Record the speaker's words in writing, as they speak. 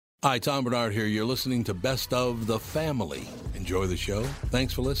Hi, Tom Bernard here. You're listening to Best of the Family. Enjoy the show.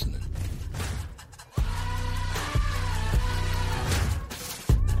 Thanks for listening.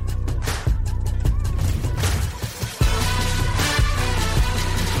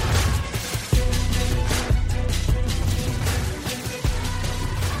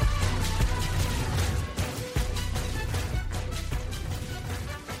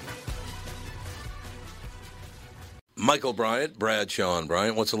 Michael Bryant, Bradshaw and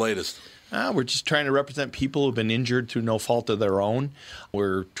Bryant, what's the latest? We're just trying to represent people who've been injured through no fault of their own.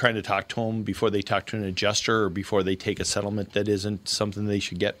 We're trying to talk to them before they talk to an adjuster or before they take a settlement that isn't something they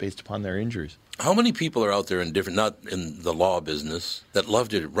should get based upon their injuries. How many people are out there in different, not in the law business, that love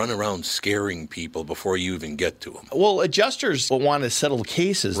to run around scaring people before you even get to them? Well, adjusters will want to settle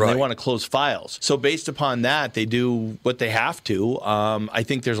cases and Right. they want to close files. So based upon that, they do what they have to. I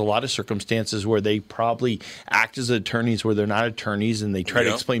think there's a lot of circumstances where they probably act as attorneys where they're not attorneys and they try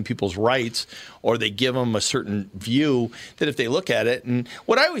to explain people's rights, or they give them a certain view that if they look at it, and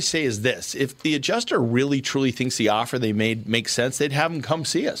what I always say is this: if the adjuster really truly thinks the offer they made makes sense, they'd have them come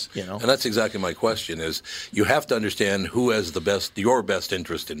see us. You know, And that's exactly my question is, you have to understand who has your best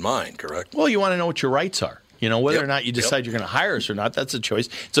interest in mind, correct? well, you want to know what your rights are. You know, whether Yep. or not you decide you're going to hire us or not, that's a choice.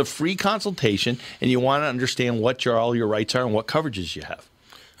 It's a free consultation, and you want to understand what all your rights are and what coverages you have.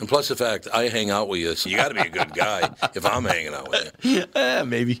 And plus the fact I hang out with you, so you got to be a good guy if I'm hanging out with you.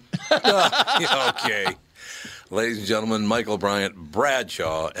 Maybe. Okay. Ladies and gentlemen, Michael Bryant,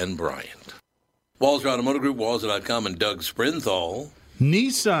 Bradshaw and Bryant. Walzer Automotive Group, Walzer.com, and Doug Sprinthal.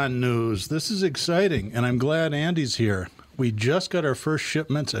 Nissan news. This is exciting, and I'm glad Andy's here. We just got our first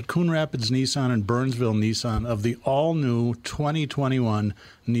shipments at Coon Rapids Nissan and Burnsville Nissan of the all-new 2021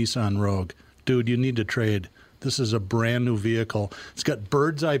 Nissan Rogue. Dude, you need to trade. This is a brand new vehicle. It's got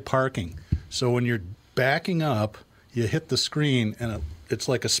bird's eye parking. So when you're backing up, you hit the screen, and it's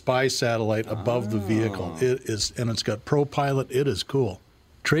like a spy satellite above the vehicle. It is, and it's got ProPilot. It is cool.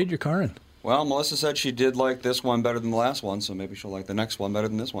 Trade your car in. Well, Melissa said she did like this one better than the last one, so maybe she'll like the next one better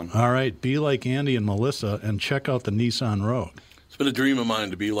than this one. All right, be like Andy and Melissa and check out the Nissan Rogue. It's been a dream of mine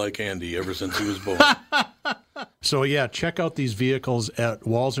to be like Andy ever since he was born. So, yeah, check out these vehicles at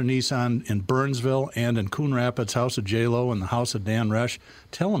Walzer Nissan in Burnsville and in Coon Rapids, House of J-Lo and the House of Dan Resch.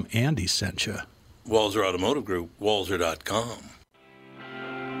 Tell them Andy sent you. Walzer Automotive Group, Walzer.com.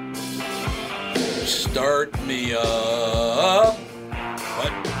 Start me up.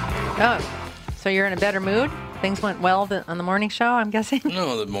 What? Oh, so you're in a better mood? Things went well on the morning show, I'm guessing?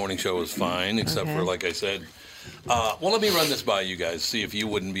 No, the morning show was fine, except for, like I said, well, let me run this by you guys, see if you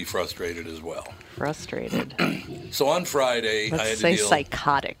wouldn't be frustrated as well. Frustrated. So on Friday, I had Let's to say deal...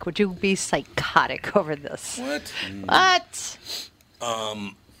 psychotic. Would you be psychotic over this? What? What?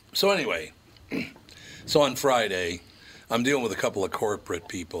 So anyway, so on Friday, I'm dealing with a couple of corporate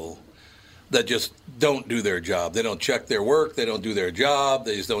people that just don't do their job. They don't check their work. They don't do their job.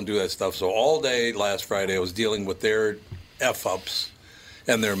 They just don't do that stuff. So all day last Friday, I was dealing with their F-ups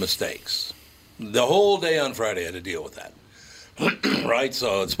and their mistakes. The whole day on Friday, I had to deal with that. Right?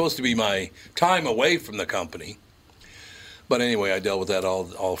 So it's supposed to be my time away from the company. But anyway, I dealt with that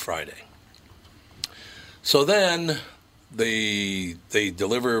all Friday. So then they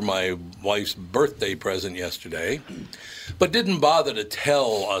deliver my wife's birthday present yesterday, but didn't bother to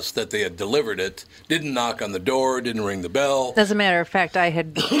tell us that they had delivered it, didn't knock on the door, didn't ring the bell. As a matter of fact, I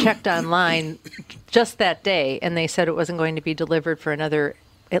had checked online just that day, and they said it wasn't going to be delivered for another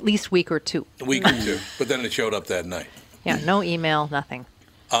at least week or two. A week or two. But then it showed up that night. Yeah, no email, nothing.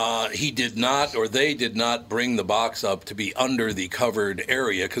 He did not, or they did not bring the box up to be under the covered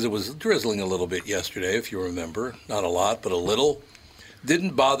area because it was drizzling a little bit yesterday, if you remember. Not a lot, but a little.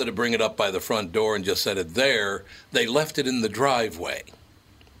 Didn't bother to bring it up by the front door and just set it there. They left it in the driveway.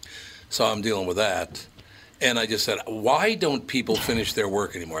 So I'm dealing with that. And I just said, why don't people finish their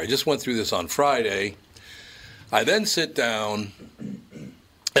work anymore? I just went through this on Friday. I then sit down,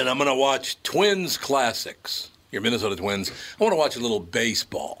 and I'm going to watch Twins Classics. Your Minnesota Twins. I want to watch a little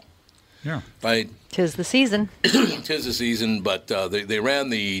baseball. Yeah. Right? 'Tis the season. 'Tis the season, but they ran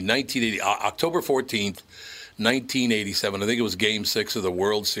the October 14th, 1987. I think it was Game 6 of the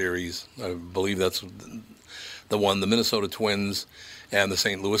World Series. I believe that's the one, the Minnesota Twins and the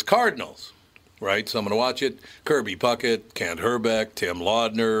St. Louis Cardinals. Right? So I'm going to watch it. Kirby Puckett, Kent Herbeck, Tim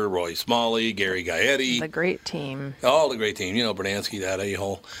Laudner, Roy Smalley, Gary Gaetti. The great team. All the great team. You know, Bernansky, that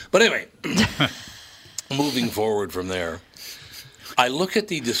a-hole. But anyway... Moving forward from there, I look at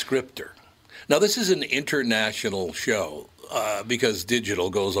the descriptor. Now, this is an international show because digital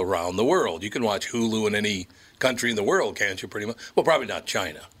goes around the world. You can watch Hulu in any country in the world, can't you, pretty much? Well, probably not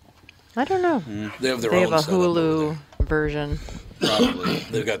China. I don't know. They have their They own have a setup over Hulu version. Probably.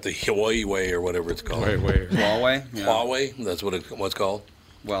 They've got the Hawaii Way or whatever it's called. Huawei? Yeah. Huawei, that's what's called.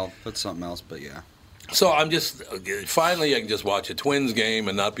 Well, that's something else, but yeah. So I'm just, finally I can just watch a Twins game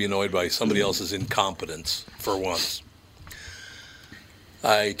and not be annoyed by somebody else's incompetence for once.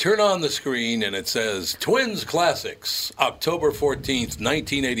 I turn on the screen and it says, Twins Classics, October 14th,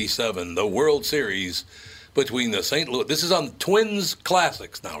 1987, the World Series between the St. Louis, this is on Twins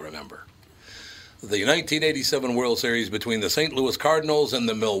Classics now, remember. The 1987 World Series between the St. Louis Cardinals and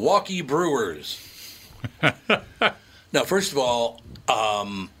the Milwaukee Brewers. Now, first of all,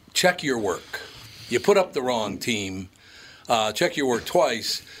 check your work. You put up the wrong team. Check your work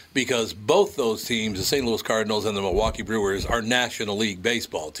twice because both those teams, the St. Louis Cardinals and the Milwaukee Brewers, are National League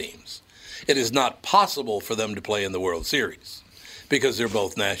baseball teams. It is not possible for them to play in the World Series because they're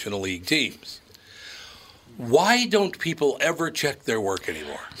both National League teams. Why don't people ever check their work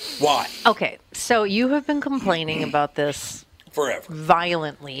anymore? Why? Okay, so you have been complaining about this Forever.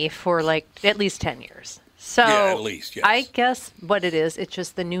 violently for like at least 10 years. So Yeah, at least, yes. I guess what it is, it's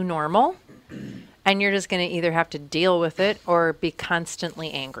just the new normal. And you're just going to either have to deal with it or be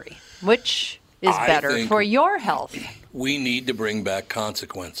constantly angry, which is I better think- for your health. We need to bring back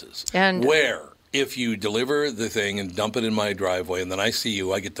consequences. And- where if you deliver the thing and dump it in my driveway and then I see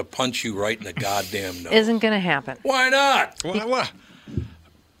you, I get to punch you right in the goddamn nose. Isn't going to happen. Why not? What?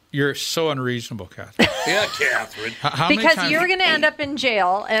 You're so unreasonable, Catherine. Yeah, Catherine. How many Because times- you're going to end up in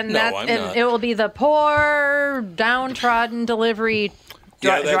jail, and No, that I'm and not. it will be the poor, downtrodden delivery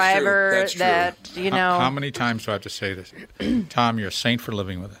Yeah, that's true. driver That's true. that you know. How many times do I have to say this? Tom, you're a saint for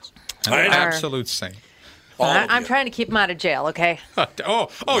living with us. An I know. absolute saint. All of I'm you. trying to keep him out of jail. Okay.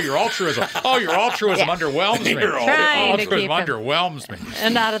 Your altruism. Your altruism Yeah. underwhelms me. You're all- Trying to Altruism keep him. underwhelms me.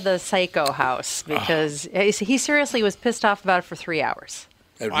 And out of the psycho house because he seriously was pissed off about it for 3 hours.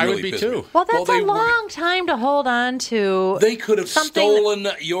 That I would really be pissed me too. off. Well, that's they a long time to hold on to. They could have something stolen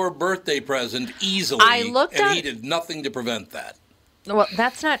your birthday present easily, I looked and at- he did nothing to prevent that. Well,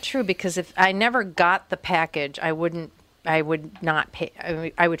 that's not true because if I never got the package, I would not pay.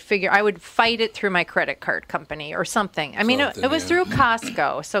 I would fight it through my credit card company or something. I mean, Something, it was yeah. through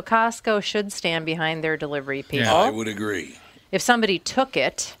Costco, so Costco should stand behind their delivery people. Yeah. I would agree. If somebody took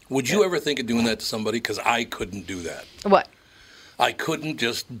it, Would you ever think of doing that to somebody? Because I couldn't do that. what? I couldn't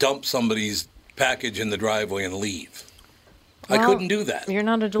just dump somebody's package in the driveway and leave. I Well, couldn't do that. You're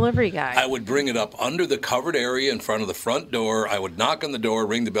not a delivery guy. I would bring it up under the covered area in front of the front door. I would knock on the door,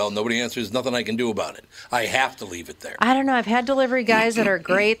 ring the bell. Nobody answers. Nothing I can do about it. I have to leave it there. I don't know. I've had delivery guys that are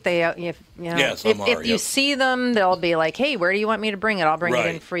great. They, if you know, Yeah, some if are, you yep. see them, they'll be like, "Hey, where do you want me to bring it? I'll bring it in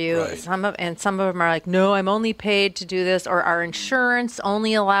Right, for you." right. Some of them are like, "No, I'm only paid to do this," or "Our insurance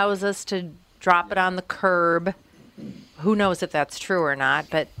only allows us to drop it on the curb." Who knows if that's true or not?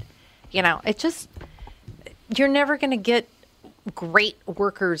 But you know, it just you're never going to get great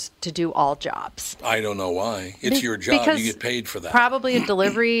workers to do all jobs. I don't know why. It's your job. Because You get paid for that. Probably a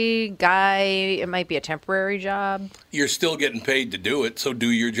delivery guy. It might be a temporary job. You're still getting paid to do it, so do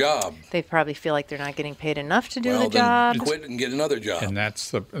your job. They probably feel like they're not getting paid enough to do Well, the then job. quit and get another job. And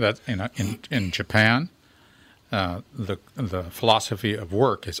that's in Japan. The philosophy of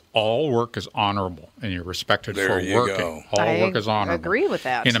work is all work is honorable, and you're respected There for you working. go. All I work is honorable. agree with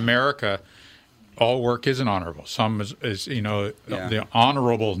that. In America, all work isn't honorable. Some is Yeah. the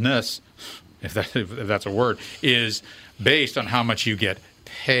honorableness, if that's a word, is based on how much you get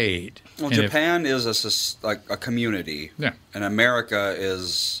paid. Well, And if- Japan is like a community, Yeah. and America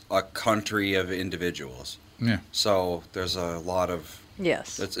is a country of individuals. yeah. So there's a lot of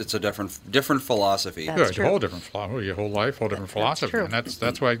Yes. it's a different philosophy. That's Yeah, it's true. a whole different philosophy, your whole life, whole different philosophy, true. and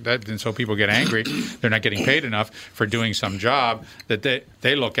that's why and so people get angry. They're not getting paid enough for doing some job that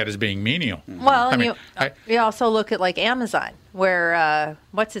they look at as being menial. Well, I and mean, you also look at like Amazon, where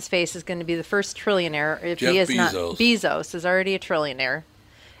what's his face is going to be the first trillionaire. If Jeff he is not, Bezos. Bezos is already a trillionaire,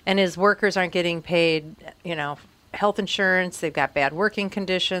 and his workers aren't getting paid. You know, health insurance. They've got bad working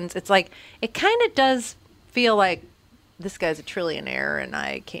conditions. It's like it kind of does feel like this guy's a trillionaire and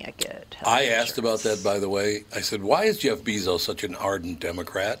I can't get health I asked about insurance. that, by the way. I said, why is Jeff Bezos such an ardent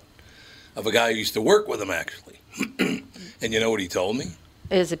Democrat? Of a guy who used to work with him, actually. And you know what he told me?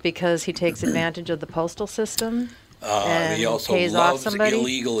 Is it because he takes advantage of the postal system? And he And also pays off loves somebody?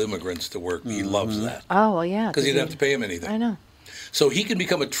 illegal immigrants to work. He loves that. Oh, well, yeah. Because he didn't have he- to pay him anything. I know. So he can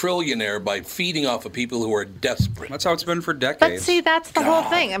become a trillionaire by feeding off of people who are desperate. That's how it's been for But decades. see, that's the whole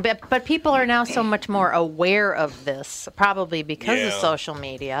thing. But people are now so much more aware of this, probably because of Yeah. social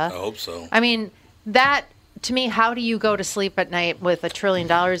media. I hope so. I mean, that to me, how do you go to sleep at night with $1 trillion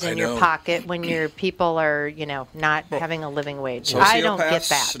in your know. pocket when your people are, not having a living wage? I don't get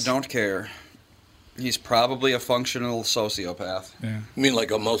Sociopaths that. don't care. He's probably a functional sociopath. Yeah. You mean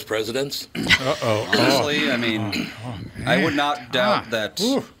like most presidents? Honestly, I mean, I would not doubt that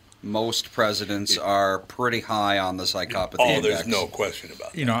most presidents are pretty high on the psychopathy index. There's no question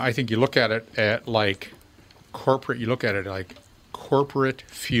about that. I think you look at it at like corporate. You look at it like corporate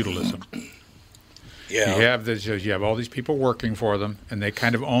feudalism. Yeah. You have all these people working for them, and they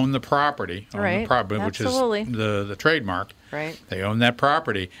kind of own the property, Right. Which Absolutely. is the trademark. Right. They own that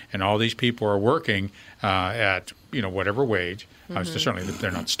property, and all these people are working at whatever wage. Certainly, they're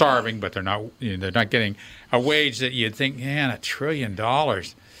not starving, but they're not getting a wage that you'd think, man, $1 trillion.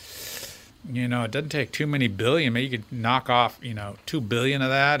 It doesn't take too many billion. Maybe you could knock off, $2 billion of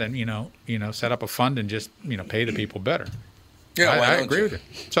that, and set up a fund and just pay the people better. Yeah, I agree with you.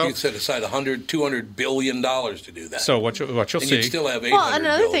 So you could set aside $200 billion to do that. So what you'll and see. you'd still have $800 Well,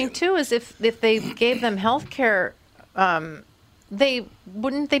 another billion. thing too is if they gave them health care, wouldn't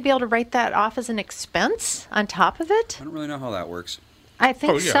they be able to write that off as an expense on top of it? I don't really know how that works. I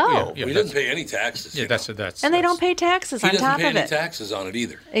think so. He doesn't pay any taxes. Yeah, that's And they don't pay taxes He on doesn't top pay of any it. taxes on it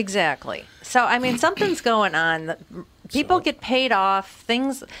either. Exactly. So I mean, something's going on. People get paid off.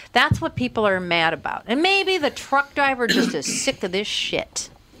 Things. That's what people are mad about. And maybe the truck driver just is sick of this shit.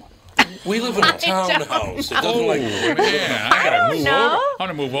 We live in a townhouse. It doesn't like. Man, I gotta move know. over. I want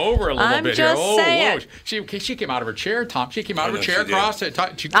to move over a little I'm bit just here. saying. She came out of her chair, Tom. She came out of her know chair she did. across the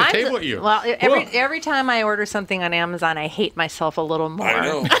table at you. Well, Whoa. every time I order something on Amazon, I hate myself a little more. I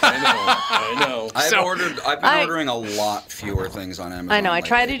know. I've been I- ordering a lot fewer things on Amazon. I know. I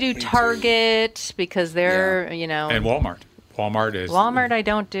try to lately. do Target because they're, And Walmart. Walmart I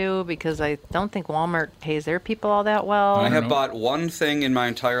don't do because I don't think Walmart pays their people all that well. I have bought one thing in my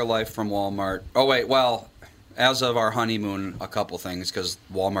entire life from Walmart. Oh, wait, well, as of our honeymoon, a couple things, because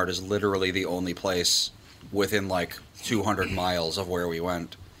Walmart is literally the only place within like 200 miles of where we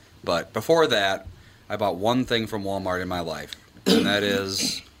went. But before that, I bought one thing from Walmart in my life, and that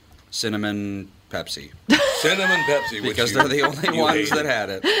is cinnamon Pepsi. Cinnamon Pepsi. Because they're the only ones that had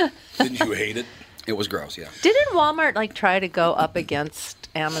it. Didn't you hate it? It was gross, yeah. Didn't Walmart try to go up against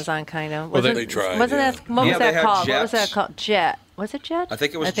Amazon kind of? Well, they tried, Wasn't yeah. that what Yeah, was they that had called? What Jet. was that called? Jet. Was it Jet? I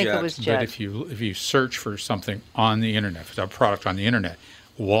think it was I think Jet. it was But Jet. if you search for something on the internet, if it's a product on the internet,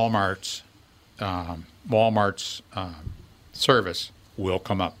 Walmart's service will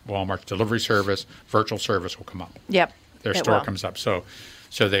come up. Walmart's delivery service, virtual service will come up. Yep. Their it store will. comes up. So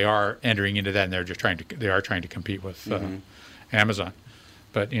they are entering into that, and they're just trying to compete with Amazon.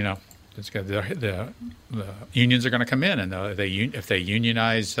 But it's got the unions are going to come in, and if they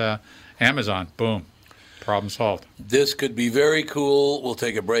unionize Amazon, boom, problem solved. This could be very cool. We'll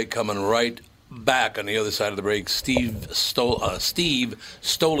take a break. Coming right back on the other side of the break, Steve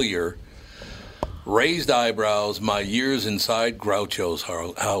Stolier. Raised eyebrows, my years inside Groucho's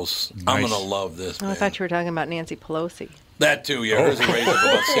house. Nice. I'm going to love this, Oh, I man. thought you were talking about Nancy Pelosi. That too, yeah. Hers is raised up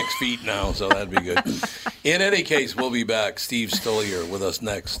about 6 feet now, so that'd be good. In any case, we'll be back. Steve Stolier with us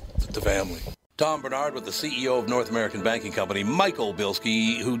next. The family. Tom Bernard with the CEO of North American Banking Company, Michael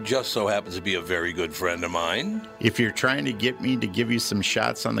Bilski, who just so happens to be a very good friend of mine. If you're trying to get me to give you some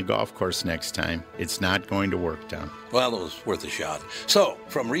shots on the golf course next time, it's not going to work, Tom. Well, it was worth a shot. So,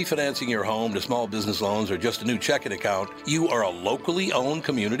 from refinancing your home to small business loans or just a new checking account, you are a locally owned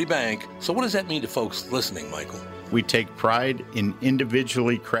community bank. So what does that mean to folks listening, Michael? We take pride in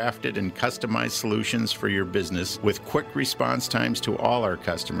individually crafted and customized solutions for your business with quick response times to all our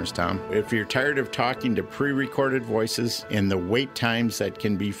customers, Tom. If you're tired of talking to pre-recorded voices and the wait times that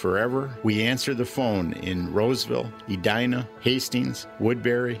can be forever, we answer the phone in Roseville, Edina, Hastings,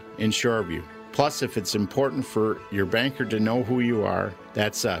 Woodbury, and Shoreview. Plus, if it's important for your banker to know who you are,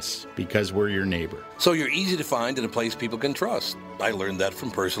 that's us, because we're your neighbor. So you're easy to find and a place people can trust. I learned that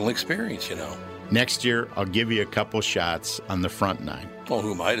from personal experience, Next year, I'll give you a couple shots on the front nine. Well,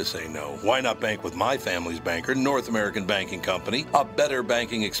 who am I to say no? Why not bank with my family's banker, North American Banking Company, a better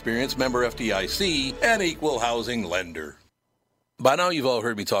banking experience, member FDIC, and equal housing lender. By now, you've all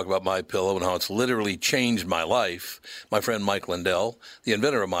heard me talk about MyPillow and how it's literally changed my life. My friend Mike Lindell, the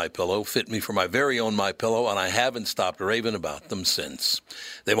inventor of MyPillow, fit me for my very own MyPillow, and I haven't stopped raving about them since.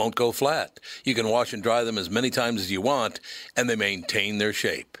 They won't go flat. You can wash and dry them as many times as you want, and they maintain their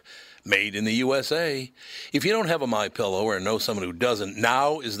shape. Made in the USA. If you don't have a MyPillow or know someone who doesn't,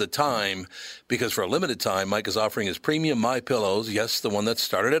 now is the time, because for a limited time, Mike is offering his premium MyPillows, yes, the one that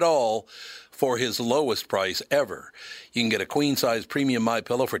started it all, for his lowest price ever. You can get a queen-size premium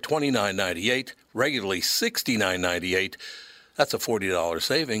MyPillow for $29.98, regularly $69.98. That's a $40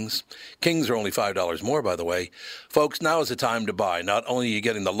 savings. Kings are only $5 more, by the way. Folks, now is the time to buy. Not only are you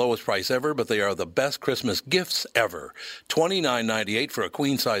getting the lowest price ever, but they are the best Christmas gifts ever. $29.98 for a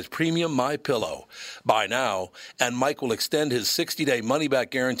queen-size premium MyPillow. Buy now, and Mike will extend his 60-day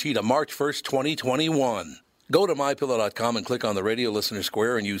money-back guarantee to March 1st, 2021. Go to MyPillow.com and click on the radio listener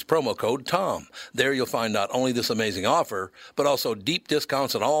square and use promo code TOM. There you'll find not only this amazing offer, but also deep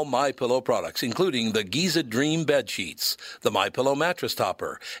discounts on all MyPillow products, including the Giza Dream bed sheets, the MyPillow mattress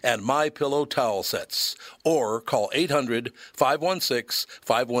topper, and MyPillow towel sets. Or call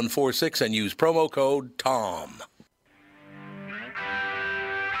 800-516-5146 and use promo code TOM.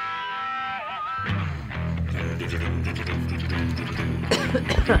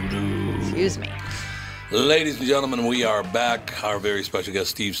 Excuse me. Ladies and gentlemen, we are back. Our very special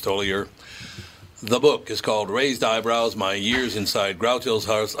guest, Steve Stoliar. The book is called Raised Eyebrows, My Years Inside Groucho's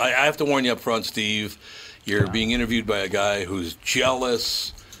House. I have to warn you up front, Steve, you're being interviewed by a guy who's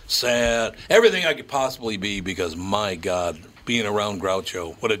jealous, sad, everything I could possibly be because, my God, being around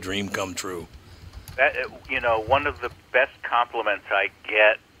Groucho, what a dream come true. That, one of the best compliments I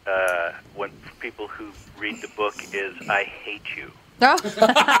get when people who read the book is, I hate you.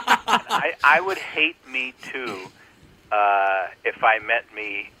 I would hate me too if I met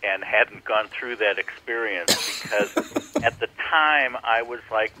me and hadn't gone through that experience, because at the time I was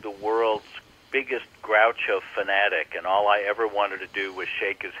like the world's biggest Groucho fanatic, and all I ever wanted to do was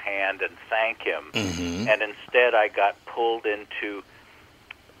shake his hand and thank him. Mm-hmm. And instead I got pulled into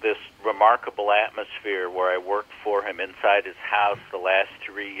this remarkable atmosphere where I worked for him inside his house the last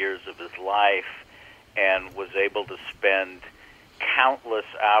 3 years of his life and was able to spend countless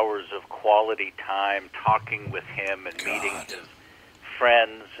hours of quality time talking with him and meeting his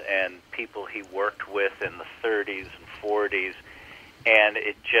friends and people he worked with in the 30s and 40s. And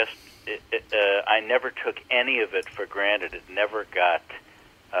it just, I never took any of it for granted. It never got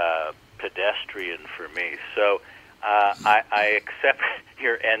pedestrian for me. So I accept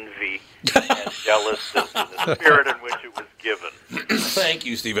your envy and jealousy in the spirit in which it was given. Thank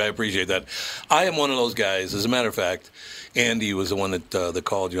you, Steve. I appreciate that. I am one of those guys. As a matter of fact, Andy was the one that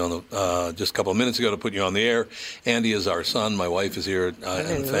called you on the just a couple of minutes ago to put you on the air. Andy is our son. My wife is here,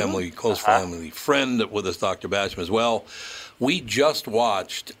 and family, close family friend with us, Dr. Basham, as well. We just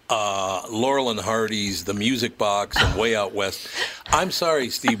watched Laurel and Hardy's The Music Box and Way Out West. I'm sorry,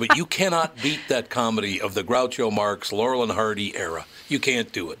 Steve, but you cannot beat that comedy of the Groucho Marx, Laurel and Hardy era. You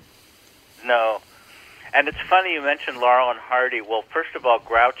can't do it. No. And it's funny you mentioned Laurel and Hardy. Well, first of all,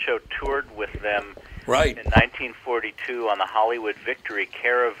 Groucho toured with them in 1942 on the Hollywood Victory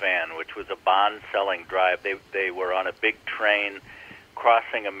Caravan, which was a bond-selling drive. They were on a big train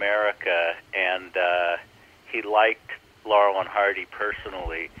crossing America, and he liked Laurel and Hardy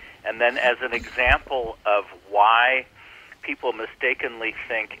personally. And then as an example of why people mistakenly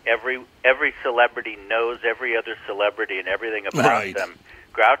think every celebrity knows every other celebrity and everything about them,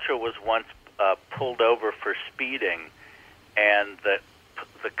 Groucho was once pulled over for speeding, and the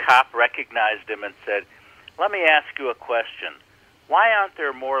cop recognized him and said, "Let me ask you a question. Why aren't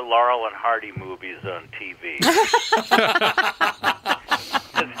there more Laurel and Hardy movies on TV?"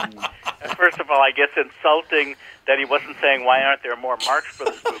 First of all, I guess insulting that he wasn't saying, why aren't there more Marx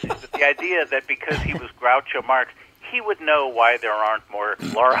Brothers movies? But the idea that because he was Groucho Marx, he would know why there aren't more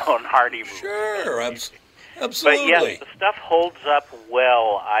Laurel and Hardy movies. Sure, absolutely. But yes, the stuff holds up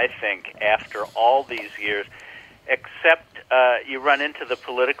well, I think, after all these years, except you run into the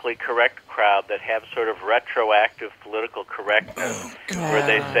politically correct crowd that have sort of retroactive political correctness, where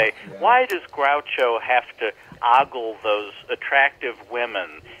they say, why does Groucho have to ogle those attractive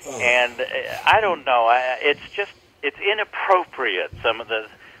women? And I don't know, it's inappropriate, some of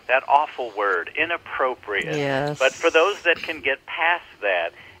that awful word, inappropriate. Yes. But for those that can get past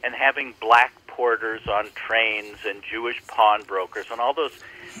that, and having black porters on trains and Jewish pawnbrokers and all those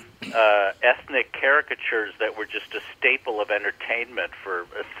ethnic caricatures that were just a staple of entertainment for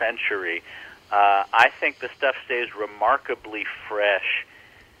a century, I think the stuff stays remarkably fresh.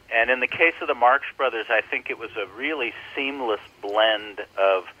 And in the case of the Marx Brothers, I think it was a really seamless blend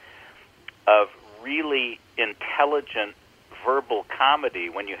of really intelligent verbal comedy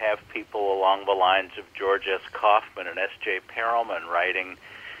when you have people along the lines of George S. Kaufman and S.J. Perelman writing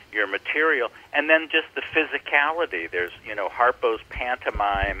your material, and then just the physicality. There's, Harpo's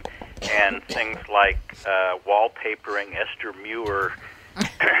pantomime and things like wallpapering Esther Muir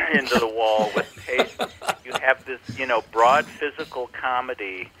into the wall with paste. You have this, broad physical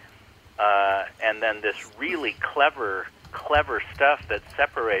comedy, and then this really clever stuff that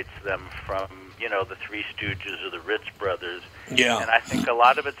separates them from, the Three Stooges or the Ritz Brothers. Yeah. And I think a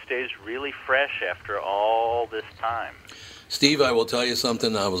lot of it stays really fresh after all this time. Steve, I will tell you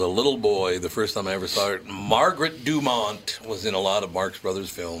something. I was a little boy the first time I ever saw her. Margaret Dumont was in a lot of Marx Brothers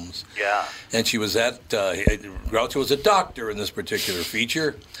films. Yeah. And she was Groucho was a doctor in this particular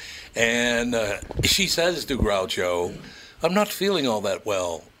feature. And she says to Groucho, I'm not feeling all that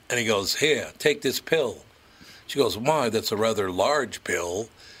well. And he goes, here, take this pill. She goes, why? That's a rather large pill.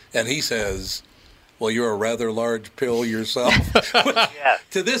 And he says, well, you're a rather large pill yourself. Yes.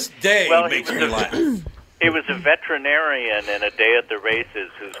 To this day, makes me laugh. He was a veterinarian in A Day at the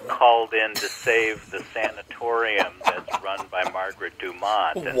Races who's called in to save the sanatorium that's run by Margaret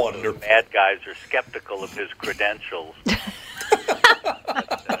Dumont. And Wonderful. The bad guys are skeptical of his credentials.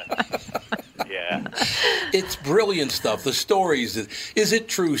 Yeah. It's brilliant stuff. The stories. Is it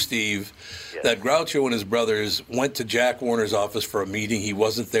true, Steve, that Groucho and his brothers went to Jack Warner's office for a meeting? He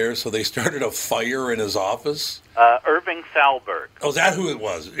wasn't there, so they started a fire in his office? Irving Thalberg. Oh, is that who it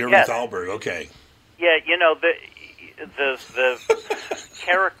was? Irving Thalberg, okay. Yeah, you know, the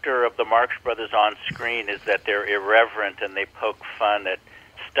character of the Marx Brothers on screen is that they're irreverent and they poke fun at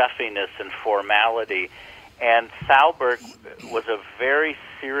stuffiness and formality. And Thalberg was a very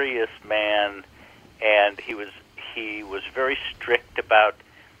serious man, and he was very strict about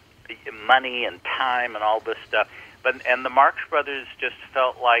money and time and all this stuff. And the Marx Brothers just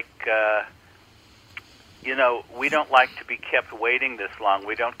felt like, we don't like to be kept waiting this long.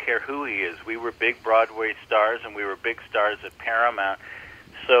 We don't care who he is. We were big Broadway stars, and we were big stars at Paramount.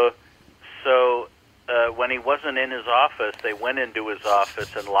 So when he wasn't in his office, they went into his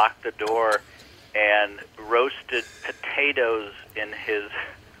office and locked the door and roasted potatoes in his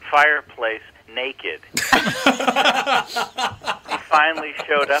fireplace naked. He finally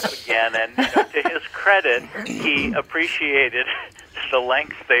showed up again, and to his credit, he appreciated the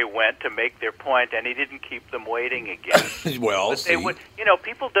lengths they went to make their point, and he didn't keep them waiting again. Well, but they would,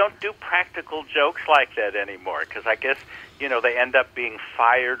 people don't do practical jokes like that anymore, because I guess, they end up being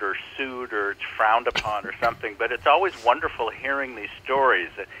fired or sued or it's frowned upon or something. But it's always wonderful hearing these stories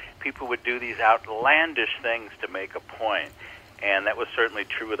that people would do these outlandish things to make a point. And that was certainly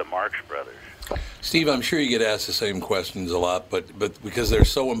true of the Marx Brothers. Steve, I'm sure you get asked the same questions a lot, but because they're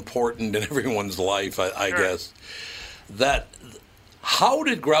so important in everyone's life, I guess, that how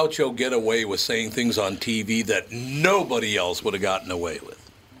did Groucho get away with saying things on TV that nobody else would have gotten away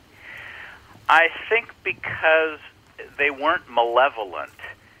with? I think because they weren't malevolent.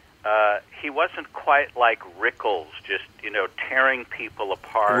 He wasn't quite like Rickles, just, tearing people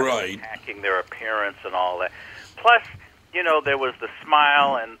apart, right, attacking their appearance and all that. Plus, there was the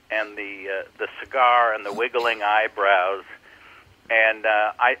smile and the cigar and the wiggling eyebrows. And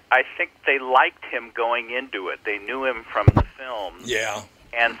I think they liked him going into it. They knew him from the film. Yeah.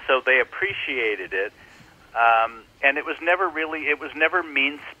 And so they appreciated it. And it was never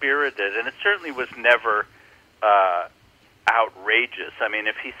mean-spirited. And it certainly was never outrageous. I mean,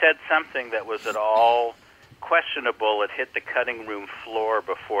 if he said something that was at all questionable, it hit the cutting room floor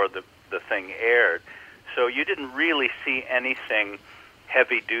before the thing aired. So you didn't really see anything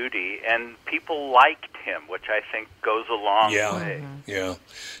heavy-duty, and people liked him, which I think goes a long way. Yeah.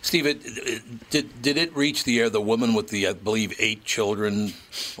 Steve, did it reach the air, the woman with the, I believe, 8 children,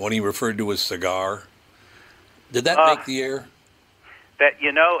 when he referred to his cigar? Did that make the air?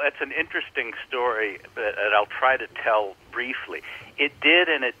 It's an interesting story that I'll try to tell briefly. It did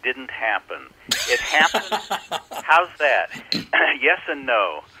and it didn't happen. It happened. How's that? Yes and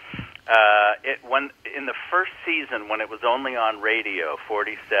no. When in the first season, when it was only on radio,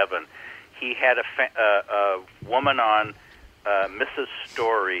 47, he had a woman on, Mrs.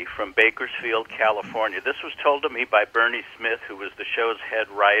 Story from Bakersfield, California. This was told to me by Bernie Smith, who was the show's head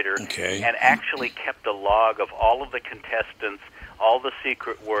writer, and actually kept a log of all of the contestants, all the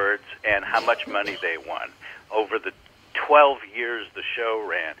secret words, and how much money they won over the 12 years the show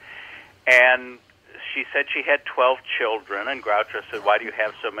ran. And she said she had 12 children, and Groucho said, why do you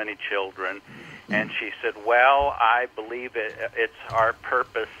have so many children? And she said, well, I believe it's our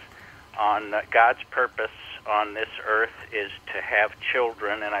purpose on God's purpose on this earth is to have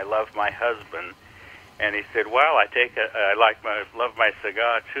children, and I love my husband. And he said, well, I love my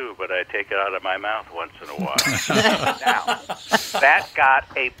cigar too, but I take it out of my mouth once in a while. Now, that got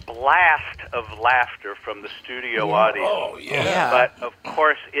a blast of laughter from the studio audience. Oh, yeah. But, of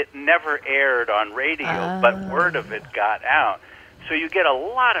course, it never aired on radio, but word of it got out. So you get a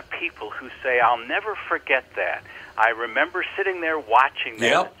lot of people who say, I'll never forget that. I remember sitting there watching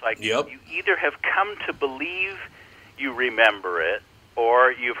that. It's like you either have come to believe you remember it,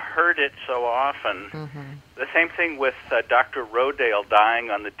 or you've heard it so often. Mm-hmm. The same thing with Dr. Rodale dying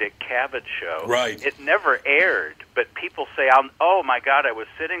on the Dick Cavett show. Right. It never aired, but people say, oh, my God, I was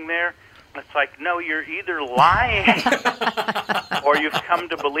sitting there, It's like, no, you're either lying or you've come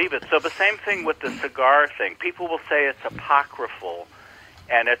to believe it. So the same thing with the cigar thing. People will say it's apocryphal,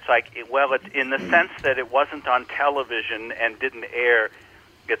 and it's like, well, it's in the sense that it wasn't on television and didn't air.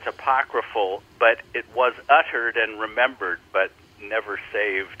 It's apocryphal, but it was uttered and remembered, but never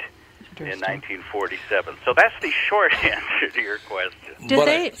saved in 1947. So that's the short answer to your question.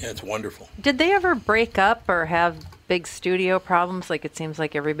 It's wonderful. Did they ever break up or have big studio problems like it seems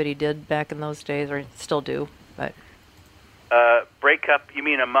like everybody did back in those days, or still do? But break up, you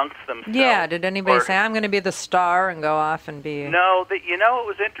mean amongst themselves? Yeah, did anybody say, I'm going to be the star and go off and be... No, it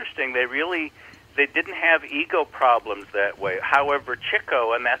was interesting. They didn't have ego problems that way. However,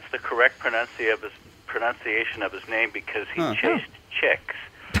 Chico, and that's the correct pronunciation of his name because he chased chicks.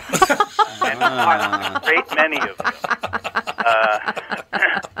 And a great many of them.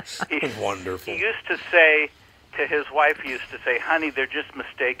 Wonderful. He used to say to his wife, honey, they're just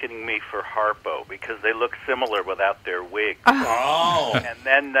mistaking me for Harpo because they look similar without their wigs. Oh. And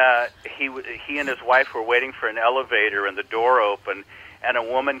then he and his wife were waiting for an elevator, and the door opened, and a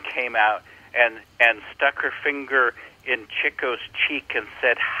woman came out and stuck her finger in Chico's cheek and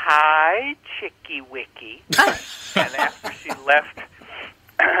said, "Hi, Chicky Wicky." And after she left,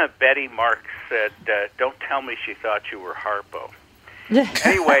 Betty Marks said, "Don't tell me she thought you were Harpo."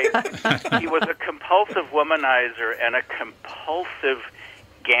 Anyway, he was a compulsive womanizer and a compulsive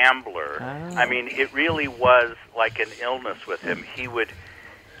gambler. Oh. I mean, it really was like an illness with him. He would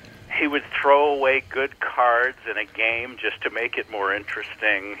throw away good cards in a game just to make it more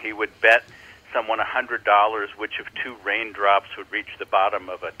interesting. He would bet someone $100 which of two raindrops would reach the bottom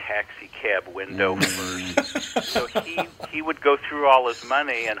of a taxi cab window first. So he would go through all his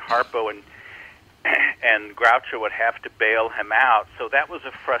money, and Harpo and Groucho would have to bail him out. So that was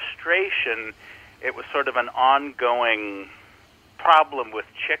a frustration. It was sort of an ongoing problem with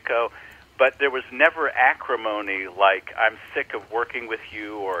Chico, but there was never acrimony like, I'm sick of working with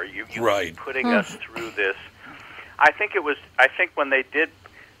you, or you keep putting us through this. I think when they did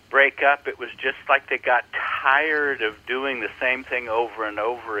break up, it was just like they got tired of doing the same thing over and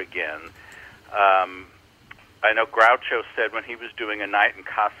over again. I know Groucho said when he was doing A Night in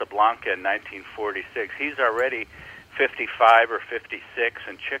Casablanca in 1946, he's already 55 or 56,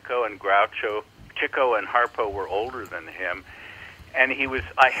 and Chico and Harpo were older than him. And he was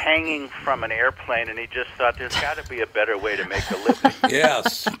hanging from an airplane, and he just thought, there's got to be a better way to make a living.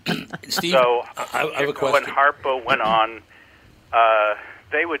 Yes. Steve, so I have a question. When Harpo went on,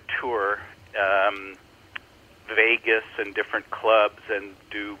 they would tour Vegas and different clubs and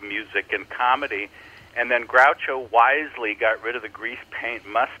do music and comedy. And then Groucho wisely got rid of the grease paint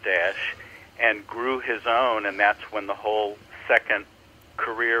mustache and grew his own, and that's when the whole second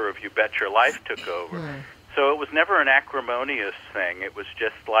career of You Bet Your Life took over. Mm. So it was never an acrimonious thing. It was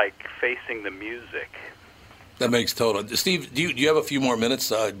just like facing the music. That makes total. Steve, do you have a few more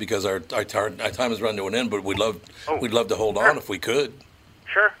minutes because our time has run to an end? But we'd love to hold on if we could.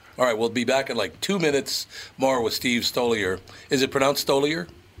 Sure. All right, we'll be back in like 2 minutes more with Steve Stoliar. Is it pronounced Stoliar?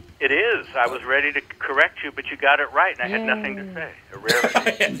 It is. I was ready to correct you, but you got it right, and I had nothing to say. A rare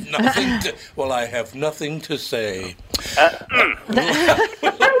I have nothing to say. We'll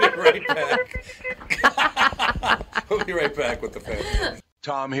be right back. We'll be right back with the family.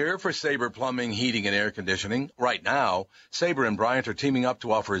 Tom here for Sabre Plumbing, Heating, and Air Conditioning. Right now, Sabre and Bryant are teaming up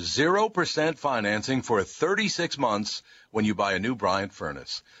to offer 0% financing for 36 months when you buy a new Bryant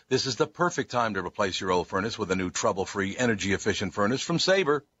furnace. This is the perfect time to replace your old furnace with a new trouble-free, energy-efficient furnace from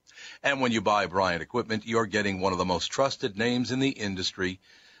Sabre. And when you buy Bryant equipment, you're getting one of the most trusted names in the industry.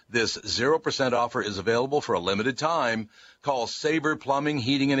 This 0% offer is available for a limited time. Call Sabre Plumbing,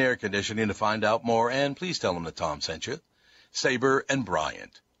 Heating, and Air Conditioning to find out more, and please tell them that Tom sent you. Sabre and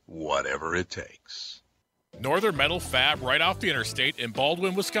Bryant, whatever it takes. Northern Metal Fab, right off the interstate in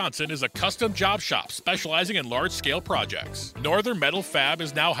Baldwin, Wisconsin, is a custom job shop specializing in large-scale projects. Northern Metal Fab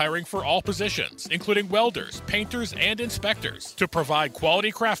is now hiring for all positions, including welders, painters, and inspectors, to provide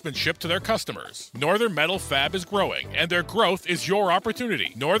quality craftsmanship to their customers. Northern Metal Fab is growing, and their growth is your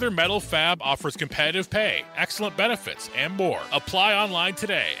opportunity. Northern Metal Fab offers competitive pay, excellent benefits, and more. Apply online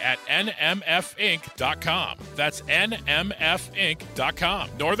today at nmfinc.com. That's nmfinc.com.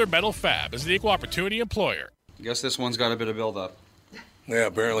 Northern Metal Fab is the equal opportunity employer. I guess this one's got a bit of build-up. Yeah,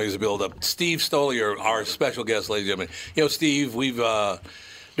 apparently there's a build-up. Steve Stoliar, our special guest, ladies and gentlemen. You know, Steve, we've,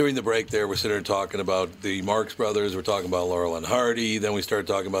 during the break there, we're sitting there talking about the Marx Brothers. We're talking about Laurel and Hardy. Then we started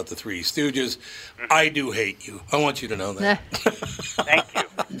talking about the Three Stooges. I do hate you. I want you to know that. Thank you.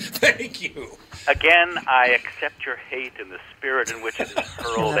 Thank you. Again, I accept your hate in the spirit in which it is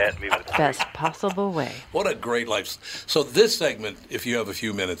hurled at me. With best possible way. What a great life. So this segment, if you have a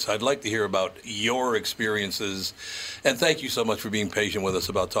few minutes, I'd like to hear about your experiences. And thank you so much for being patient with us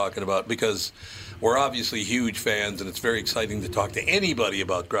about talking about, because we're obviously huge fans, and it's very exciting to talk to anybody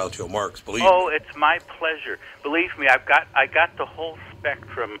about Groucho Marx. Believe me. Oh, it's my pleasure. Believe me, I got the whole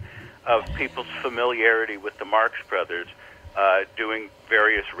spectrum of people's familiarity with the Marx Brothers, doing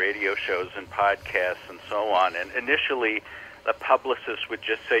various radio shows and podcasts and so on. And initially, the publicist would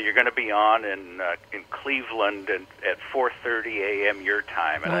just say, "You're going to be on in Cleveland at 4:30 a.m. your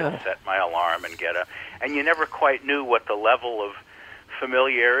time," and I'd set my alarm and get up. And you never quite knew what the level of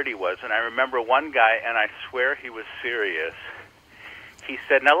familiarity was. And I remember one guy, and I swear he was serious. He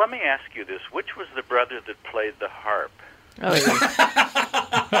said, "Now let me ask you this: which was the brother that played the harp?" Oh,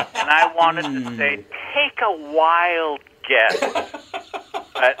 yeah. And I wanted to say, "Take a wild guess."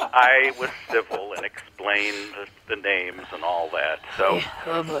 But I was civil and explained the names and all that. So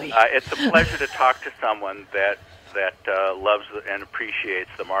it's a pleasure to talk to someone that loves and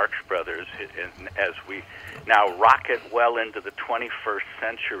appreciates the Marx Brothers as we now rocket well into the 21st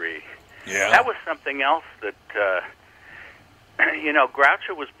century. Yeah. That was something else that,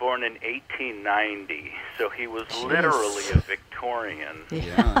 Groucho was born in 1890, so he was literally a Victorian.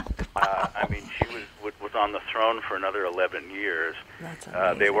 Yeah. I mean, she was on the throne for another 11 years. That's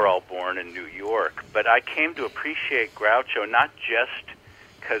amazing. They were all born in New York. But I came to appreciate Groucho not just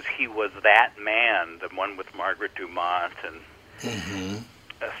because he was that man, the one with Margaret Dumont and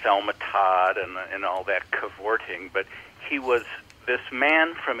Thelma Todd and all that cavorting, but he was this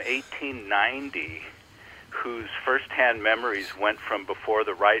man from 1890 whose first-hand memories went from before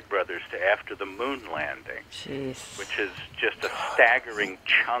the Wright brothers to after the moon landing. Jeez. Which is just a staggering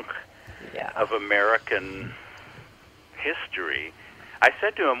chunk of American history. I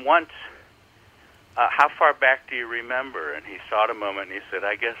said to him once, "How far back do you remember?" And he thought a moment and he said,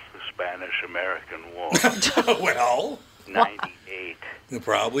 "I guess the Spanish-American War." Well, 98.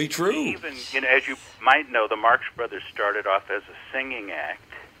 probably true. Even, as you might know, the Marx Brothers started off as a singing act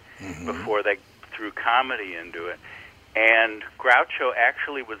before they threw comedy into it. And Groucho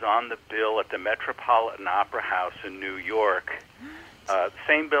actually was on the bill at the Metropolitan Opera House in New York.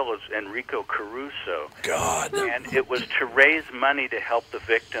 Same bill as Enrico Caruso. God. And it was to raise money to help the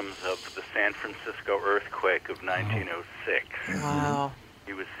victims of the San Francisco earthquake of 1906. Wow.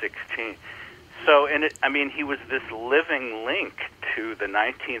 He was 16. So, he was this living link to the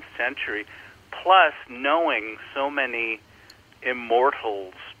 19th century, plus knowing so many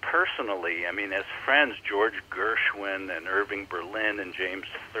immortals personally. I mean, as friends, George Gershwin and Irving Berlin and James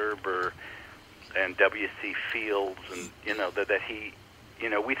Thurber and W.C. Fields, and, that he,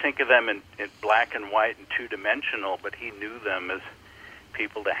 we think of them in black and white and two-dimensional, but he knew them as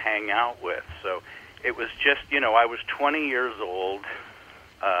people to hang out with. So it was just, I was 20 years old,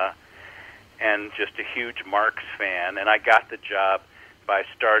 and just a huge Marx fan, and I got the job by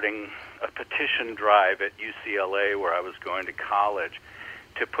starting a petition drive at UCLA, where I was going to college,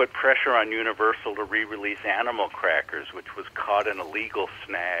 to put pressure on Universal to re-release Animal Crackers, which was caught in a legal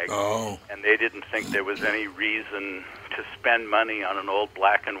snag. Oh. And they didn't think there was any reason to spend money on an old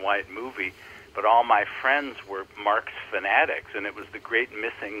black and white movie. But all my friends were Marx fanatics, and it was the great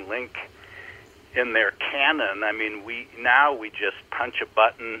missing link in their canon. I mean, we just punch a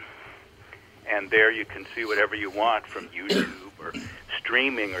button, and there you can see whatever you want from YouTube or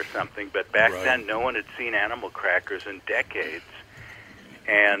streaming or something. But back then, no one had seen Animal Crackers in decades.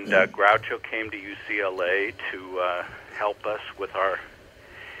 And Groucho came to UCLA to help us with our...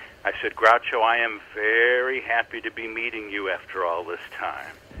 I said, "Groucho, I am very happy to be meeting you after all this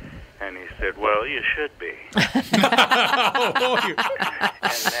time." And he said, "Well, you should be." And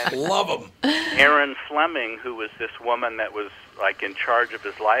then love him. Erin Fleming, who was this woman that was like in charge of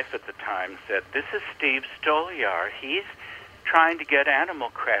his life at the time, said, "This is Steve Stoliar. He's trying to get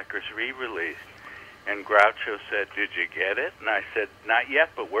Animal Crackers re-released." And Groucho said, "Did you get it?" And I said, "Not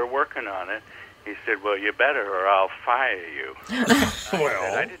yet, but we're working on it." He said, "Well, you better or I'll fire you."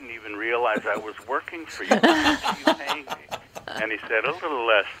 I didn't even realize I was working for you. How much are you paying me? And he said, "A little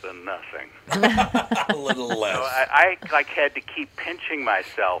less than nothing." A little less. So I had to keep pinching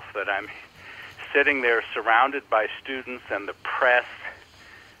myself that I'm sitting there surrounded by students and the press,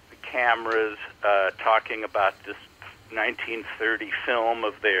 the cameras, talking about this 1930 film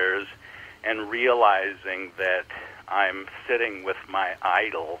of theirs, and realizing that I'm sitting with my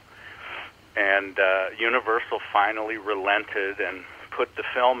idol. And Universal finally relented and put the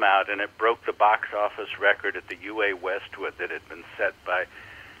film out, and it broke the box office record at the UA Westwood that had been set by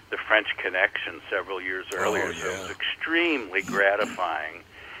the French Connection several years earlier. So it was extremely gratifying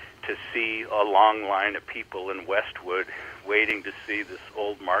to see a long line of people in Westwood waiting to see this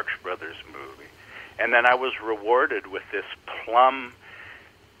old Marx Brothers movie. And then I was rewarded with this plum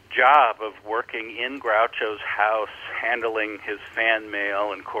job of working in Groucho's house, handling his fan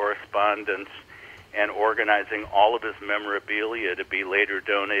mail and correspondence, and organizing all of his memorabilia to be later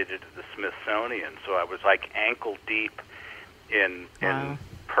donated to the Smithsonian. So I was like ankle deep in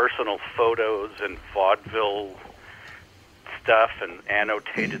personal photos and vaudeville stuff and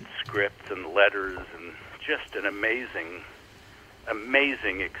annotated scripts and letters, and just an amazing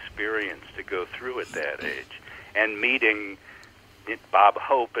experience to go through at that age. And meeting Bob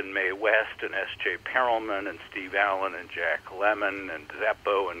Hope and Mae West and S.J. Perelman and Steve Allen and Jack Lemmon and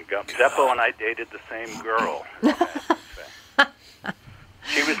Zeppo and Gump. Zeppo and I dated the same girl.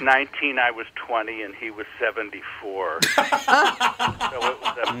 She was 19, I was 20, and he was 74. So it was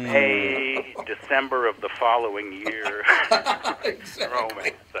a December of the following year. Romance,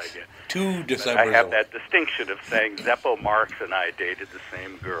 I guess. 2 Decembers. I have that distinction of saying Zeppo Marx and I dated the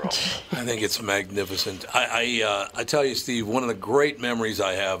same girl. I think it's magnificent. I tell you, Steve, one of the great memories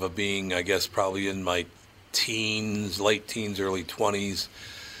I have of being, I guess, probably in my teens, late teens, early 20s,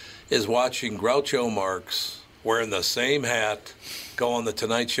 is watching Groucho Marx wearing the same hat, go on the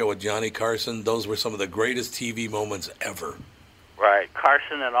Tonight Show with Johnny Carson. Those were some of the greatest TV moments ever. Right,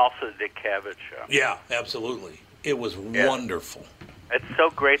 Carson and also the Dick Cavett Show. Yeah, absolutely. It was wonderful. It's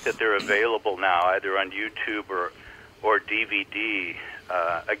so great that they're available now, either on YouTube or DVD.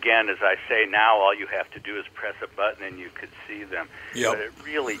 Again, as I say now, all you have to do is press a button and you could see them. Yep. But it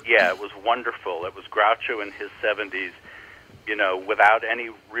really, it was wonderful. It was Groucho in his 70s, you know, without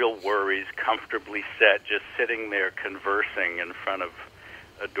any real worries, comfortably set, just sitting there conversing in front of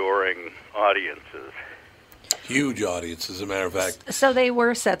adoring audiences. Huge audience, as a matter of fact. So they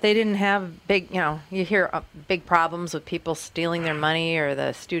were set. They didn't have big, you hear big problems with people stealing their money or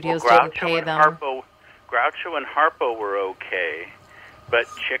the studios didn't pay them. Groucho and Harpo were okay, but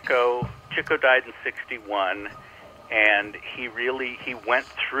Chico died in 1961, and he went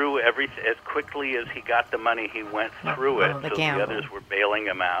through everything as quickly as he got the money. He went through it, so the others were bailing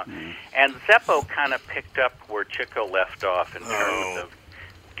him out. And Zeppo kind of picked up where Chico left off in terms of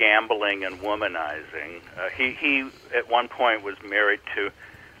gambling and womanizing. He at one point was married to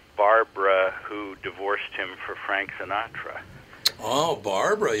Barbara, who divorced him for Frank Sinatra. Oh,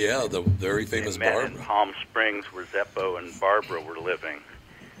 Barbara, yeah, the very famous Barbara. In Palm Springs, where Zeppo and Barbara were living.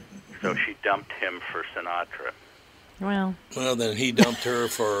 So she dumped him for Sinatra. Well, then he dumped her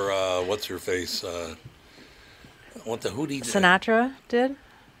for what's her face? Who did he? Sinatra did.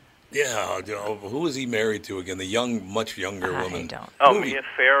 Yeah, who was he married to again? The much younger woman. I don't. Oh, Mia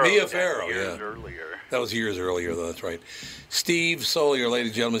Farrow. Mia Farrow, years earlier. That was years earlier, though. That's right. Steve Stoliar,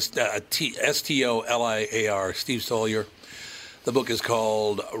 ladies and gentlemen, Stoliar. Steve Stoliar. The book is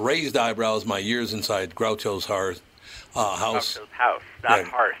called Raised Eyebrows: My Years Inside Groucho's House. Groucho's house, not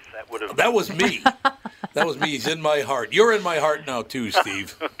hearth. That was me. That was me. He's in my heart. You're in my heart now, too,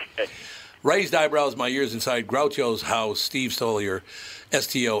 Steve. Okay. Raised Eyebrows: My Years Inside Groucho's House. Steve Stoliar.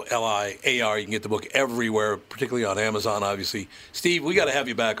 Stoliar. You can get the book everywhere, particularly on Amazon, obviously. Steve, we got to have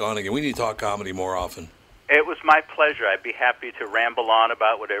you back on again. We need to talk comedy more often. It was my pleasure. I'd be happy to ramble on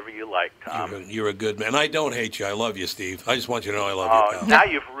about whatever you like, Tom. You're a good man. I don't hate you. I love you, Steve. I just want you to know I love you, pal. Now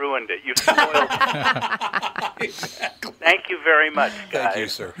you've ruined it. You've spoiled it. Exactly. Thank you very much, guys. Thank you,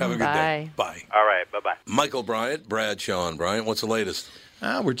 sir. Have a good day. Bye. All right. Bye-bye. Michael Bryant, Bradshaw and Bryant, what's the latest?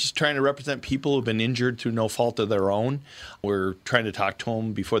 We're just trying to represent people who've been injured through no fault of their own. We're trying to talk to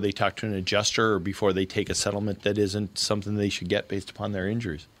them before they talk to an adjuster or before they take a settlement that isn't something they should get based upon their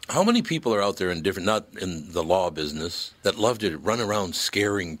injuries. How many people are out there not in the law business, that love to run around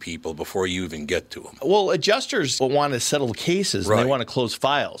scaring people before you even get to them? Well, adjusters want to settle cases and they want to close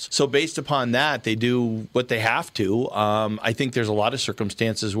files. So based upon that, they do what they have to. I think there's a lot of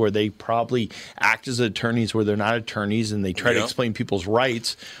circumstances where they probably act as attorneys where they're not attorneys, and they try to explain people's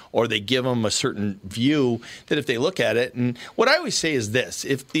rights, or they give them a certain view that if they look at it. And what I always say is this: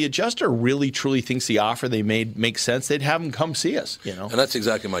 if the adjuster really truly thinks the offer they made makes sense, they'd have them come see us. And that's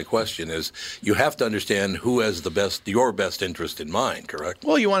exactly my question. Is you have to understand who has your best interest in mind, correct?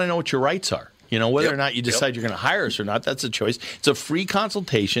 Well, you want to know what your rights are. Whether or not you decide you're going to hire us or not, that's a choice. It's a free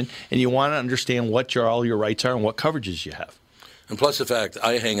consultation, and you want to understand what all your rights are and what coverages you have. And plus the fact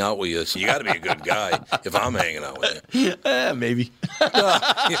I hang out with you, so you got to be a good guy if I'm hanging out with you. Maybe.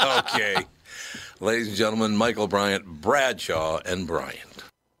 Okay. Ladies and gentlemen, Michael Bryant, Bradshaw and Bryant.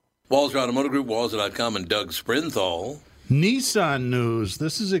 Walser Automotive Group, Walser.com, and Doug Sprinthal. Nissan news.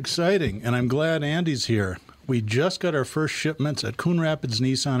 This is exciting, and I'm glad Andy's here. We just got our first shipments at Coon Rapids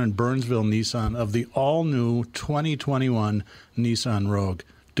Nissan and Burnsville Nissan of the all-new 2021 Nissan Rogue.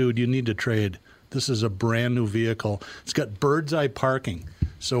 dude, you need to trade. This is a brand new vehicle. It's got bird's eye parking.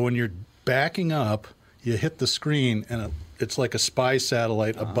 So when you're backing up, you hit the screen and it's like a spy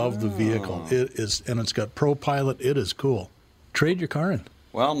satellite above the vehicle. It is, and it's got ProPilot. It is cool. Trade your car in.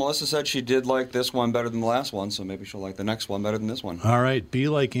 Well, Melissa said she did like this one better than the last one, so maybe she'll like the next one better than this one. All right, be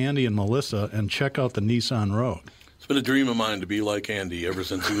like Andy and Melissa and check out the Nissan Rogue. It's been a dream of mine to be like Andy ever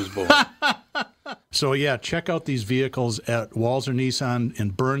since he was born. So, yeah, check out these vehicles at Walser Nissan in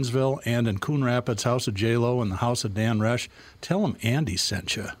Burnsville and in Coon Rapids, House of J-Lo and the House of Dan Resch. Tell them Andy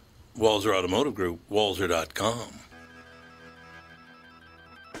sent you. Walser Automotive Group, walser.com.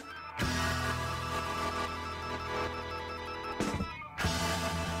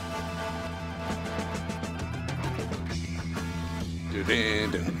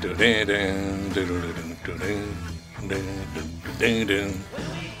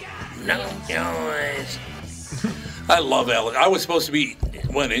 I love Alex. I was supposed to be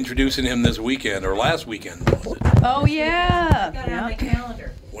introducing him this weekend or last weekend. Oh yeah. Got it on my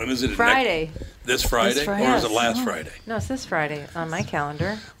calendar. When is it? Friday. This Friday? Or is it last Friday? No, it's this Friday on my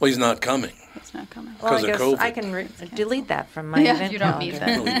calendar. Well, he's not coming. It's not coming. Well, I Because guess of COVID. I can delete that from my Yeah, event you don't calendar. need that.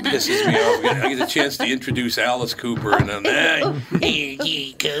 It really pisses me off. I get a chance to introduce Alice Cooper and then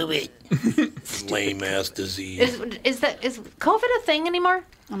COVID. Lame ass disease. Is COVID a thing anymore?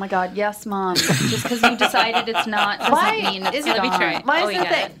 Oh my God, yes, Mom. Just because you decided it's not doesn't mean it's it gone. Why is it a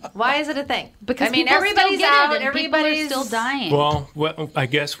thing? Why is it a thing? Because I mean, people everybody's still get out. it and Everybody's people are still dying. Well, I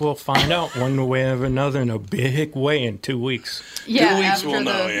guess we'll find out one way or another in a big way in 2 weeks. Yeah, 2 weeks after we'll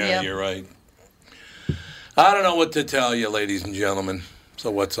know. Yeah, you're right. I don't know what to tell you, ladies and gentlemen.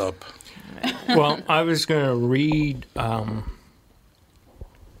 So what's up? Well, I was going to read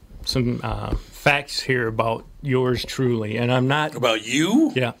some facts here about yours truly, and I'm not about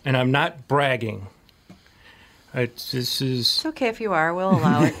you. Yeah, and I'm not bragging. This is. It's okay if you are. We'll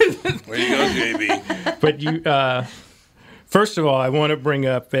allow it. Where you go, JB? But you. First of all, I want to bring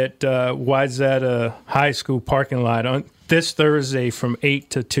up at Wayzata High School parking lot on this Thursday from 8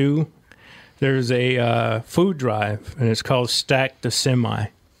 to 2. There's a food drive, and it's called Stack the Semi.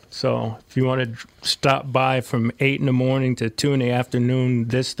 So if you want to stop by from 8 in the morning to 2 in the afternoon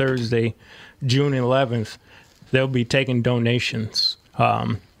this Thursday, June 11th, they'll be taking donations.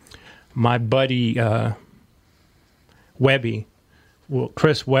 My buddy Webby, well,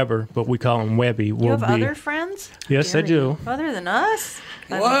 Chris Weber, but we call him Webby. You have other friends? Yes, I do. Other than us?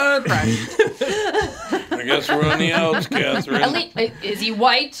 What? I guess we're on the outs, Catherine. Is he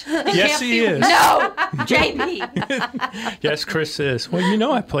white? Yes, he is. No, JB. Yes, Chris is. Well, you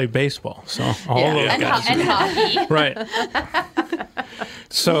know I play baseball, so all those and guys. and hockey. Right.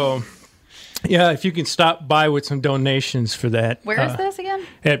 So, yeah, if you can stop by with some donations for that. Where is this again?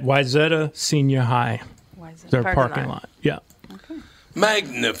 At Wayzata Senior High. Their parking lot. Yeah.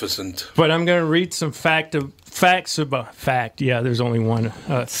 Magnificent. But I'm going to read some facts about there's only one.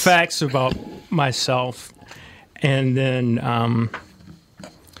 Facts about myself. And then I'm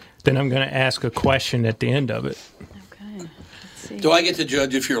going to ask a question at the end of it. Okay. Let's see. Do I get to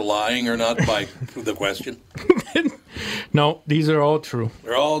judge if you're lying or not by the question? No, these are all true.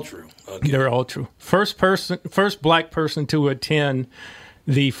 They're all true. Okay. They're all true. First black person to attend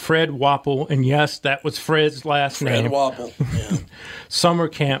the Fred Wapple, and yes, that was Fred's last name. Fred Wapple, yeah. Summer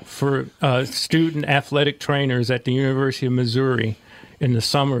camp for student athletic trainers at the University of Missouri in the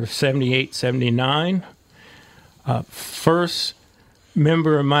summer of 78, 79. First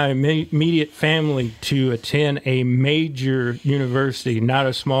member of my immediate family to attend a major university, not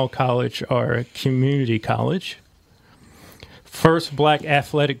a small college or a community college. First black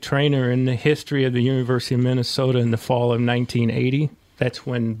athletic trainer in the history of the University of Minnesota in the fall of 1980. That's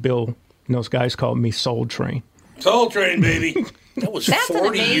when Bill and those guys called me Soul Train. Soul Train, baby. That was That's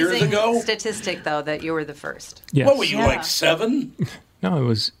 40 an years amazing ago. statistic, though, that you were the first. Yes. What were you, like 7? No, it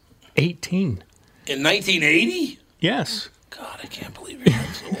was 18. In 1980? Yes. God, I can't believe you're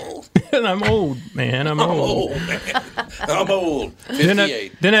so old. And I'm old, man. I'm old. Man. I'm old.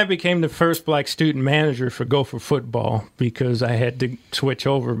 58. Then I became the first black student manager for Gopher football because I had to switch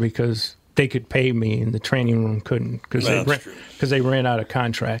over because they could pay me and the training room couldn't because they ran out of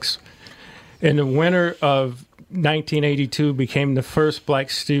contracts. In the winter of 1982, became the first black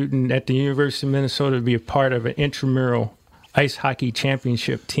student at the University of Minnesota to be a part of an intramural ice hockey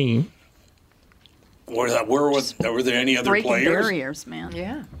championship team. Were there any other Breaking players? barriers, man.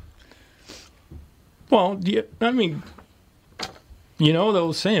 Yeah. Well, yeah, I mean, you know the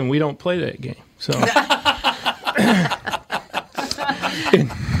old saying, we don't play that game. So.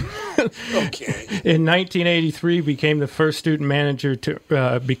 Okay. In 1983, became the first student manager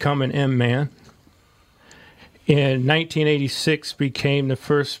to become an M-Man. in 1986 became the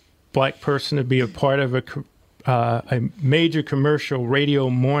first black person to be a part of a major commercial radio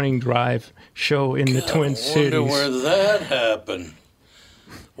morning drive show in the Twin Cities. I wonder where that happened.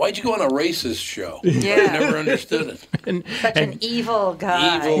 Why'd you go on a racist show? Yeah. I never understood it. Such an evil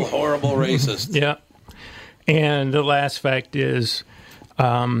guy. Evil, horrible racist. Yeah. And the last fact is,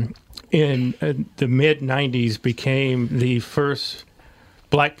 in the mid-'90s, became the first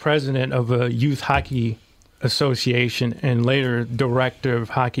black president of a youth hockey association and later director of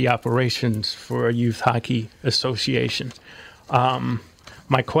hockey operations for a youth hockey association.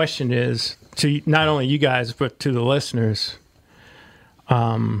 My question is to not only you guys, but to the listeners,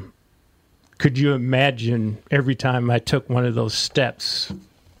 could you imagine every time I took one of those steps,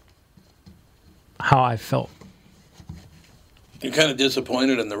 how I felt? You're kind of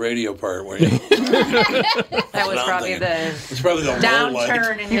disappointed in the radio part, weren't you? That was probably it's probably the downturn low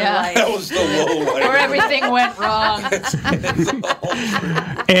light. in your life. That was the low light. Where everything went wrong.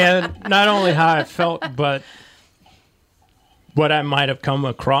 And not only how I felt, but what I might have come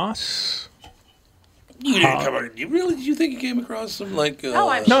across. You didn't come across. Did you think you came across some like?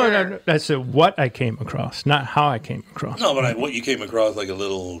 I'm No, sure. no, I said what I came across, not how I came across. No, but what you came across like a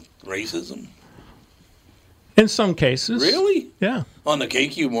little racism. In some cases. Really? Yeah. On the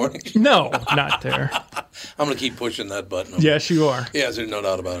KQ morning? No, not there. I'm going to keep pushing that button. Yes, you are. Yes, there's no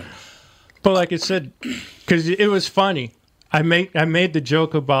doubt about it. But like I said, because it was funny. I made the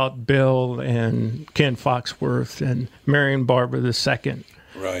joke about Bill and Ken Foxworth and Marion Barber II,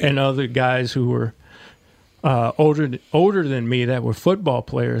 Right. and other guys who were older than me that were football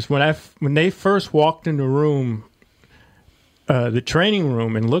players. When they first walked in the room, the training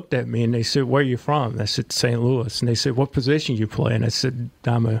room, and looked at me and they said, "Where are you from?" I said, "St. Louis." And they said, "What position you play?" And I said,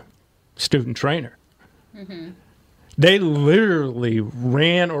 "I'm a student trainer." Mm-hmm. They literally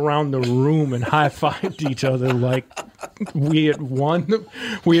ran around the room and high-fived each other like we had won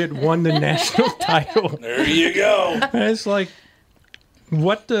the national title. There you go. And it's like,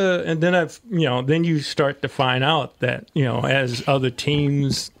 what the? And then then you start to find out that as other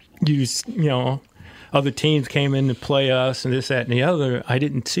teams other teams came in to play us and this, that, and the other, I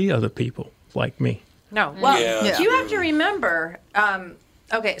didn't see other people like me. No. Well, you have to remember,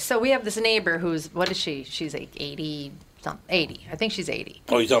 okay, so we have this neighbor what is she? She's like 80. I think she's 80.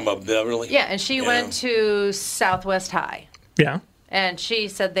 Oh, you're talking about Beverly? Yeah, and she went to Southwest High. Yeah. And she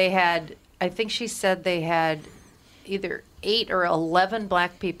said they had either 8 or 11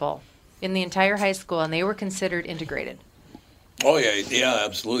 black people in the entire high school, and they were considered integrated. Oh yeah,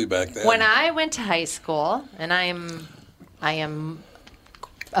 absolutely back then. When I went to high school, and I am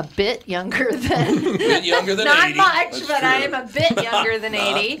a bit younger than not 80. much, That's but true. I am a bit younger than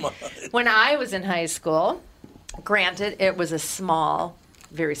 80. When I was in high school, granted, it was a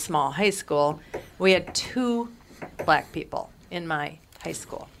very small high school. We had 2 black people in my high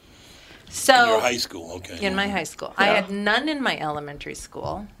school. So in your high school, okay. In my high school. I had none in my elementary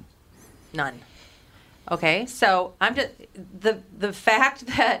school. None. Okay, so I'm just the fact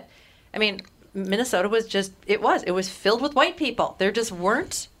that, I mean, Minnesota was filled with white people. There just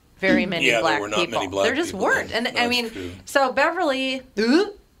weren't very many black people. There were not many black there just people. weren't, and That's I mean, true. so Beverly.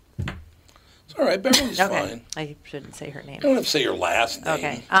 It's all right. Beverly's fine. I shouldn't say her name. You don't have to say your last name.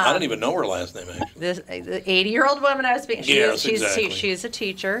 Okay. I don't even know her last name actually. This the 80-year-old woman I was speaking. Exactly. She's a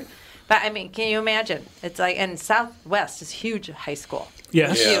teacher. But I mean, can you imagine? It's like, and Southwest is huge high school.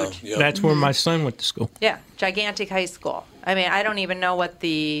 Yes. Huge. Yeah. That's where my son went to school. Yeah, gigantic high school. I mean, I don't even know what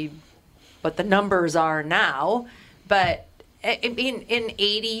the numbers are now, but I mean, in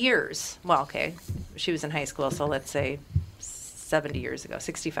 80 years. Well, okay, she was in high school, so let's say 70 years ago,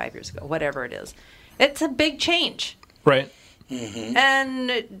 65 years ago, whatever it is. It's a big change. Right. Mm-hmm. And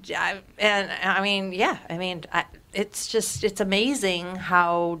I mean, yeah, I mean, it's amazing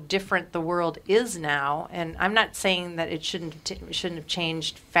how different the world is now. And I'm not saying that it shouldn't have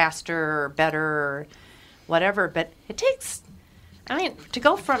changed faster or better or whatever, but it takes. I mean, to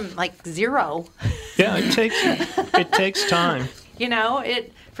go from like 0. Yeah, it takes time.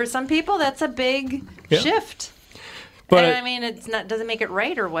 For some people that's a big Yeah. shift. But and I mean, doesn't make it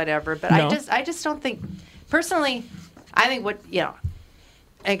right or whatever. But No. I just don't think personally. I think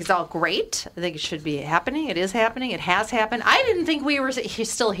it's all great. I think it should be happening. It is happening. It has happened. I didn't think we were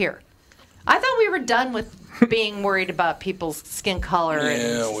still here. I thought we were done with being worried about people's skin color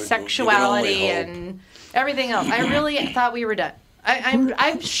and sexuality and everything else. I really thought we were done.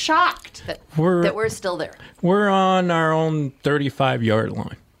 I'm shocked that we're still there. We're on our own 35-yard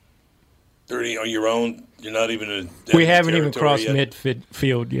line. 30 on your own. You're not even. We haven't even crossed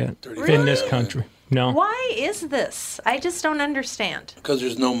midfield yet in this country. No. Why is this? I just don't understand. Because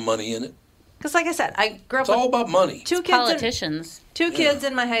there's no money in it. Because, like I said, I grew up It's all about money. Two kids, Politicians. two kids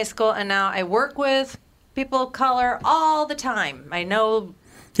in my high school, and now I work with people of color all the time. I know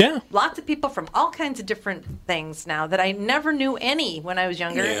lots of people from all kinds of different things now that I never knew any when I was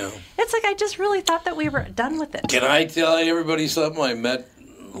younger. Yeah. It's like I just really thought that we were done with it. Can I tell everybody something? I met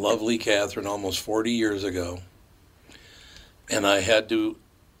lovely Catherine almost 40 years ago, and I had to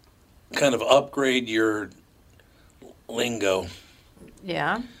kind of upgrade your lingo.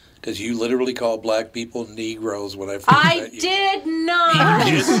 Yeah. Because you literally call black people Negroes when I first met you. Did not.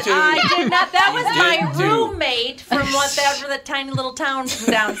 You did too. I did not. That was You my did too. roommate from whatever that tiny little town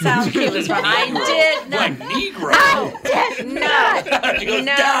from down south he was from. I did not. Like Negro. I did not. She goes,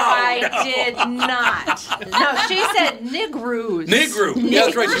 No, "No, I no." did not. No, she said Negroes. Negro. Yeah,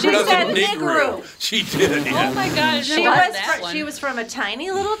 that's right. She She pronounced said it Negro. Negro. She did, yeah. Oh my gosh, She was from a tiny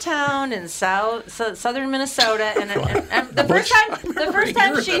little town in southern Minnesota, and the first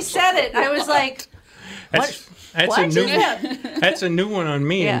time she said it, I was like, That's a What? new Yeah. that's a new one on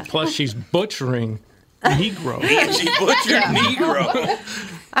me. Yeah. And plus, she's butchering Negro. She butchered Negro.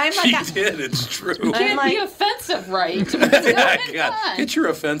 I'm She like, did. It's true. You can't like- be offensive, right? God, get your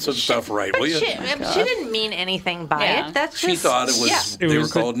offensive stuff right, will you? she didn't mean anything by Yeah. it. That's She just, thought it was. It They were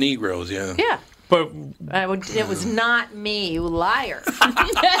was called Negroes. Yeah. Yeah. But It was not me, you liar.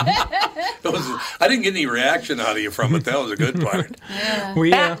 I didn't get any reaction out of you from it. That was a good part.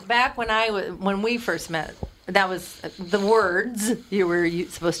 we Back when we first met, that was the words you were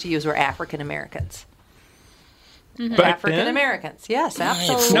supposed to use were African Americans. back African then, Americans, yes,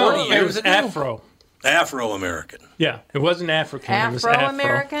 absolutely. no, 40 it years was ago. Afro. Afro-American. Yeah, it wasn't African. It was Afro Afro.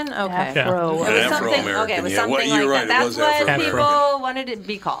 American, okay. Yeah. It was something. Afro-American, Okay, it was yeah. something Well, you're like right, that. it was That's what Afro-American. people wanted it to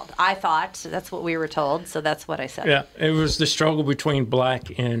be called. I thought that's what we were told, so that's what I said. Yeah, it was the struggle between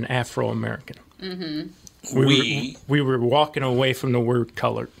black and Afro American. Mm-hmm. We were walking away from the word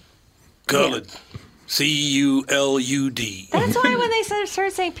colored. Colored. C-U-L-U-D. That's why when they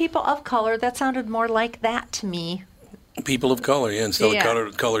started saying people of color, that sounded more like that to me. People of color, yeah, instead Yeah.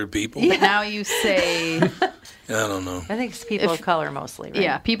 of colored people. But now you say, I don't know. I think it's people of color mostly, right?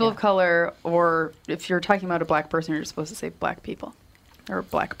 yeah, people of color, or if you're talking about a black person, you're supposed to say black people or a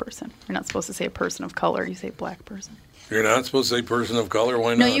black person. You're not supposed to say a person of color. You say black person. You're not supposed to say person of color?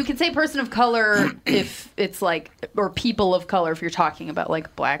 Why not? No, you can say person of color if it's like, or people of color if you're talking about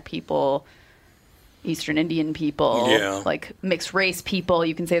like black people, Eastern Indian people, Yeah. like mixed race people.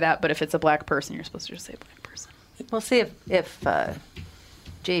 You can say that, but if it's a black person, you're supposed to just say black person. We'll see if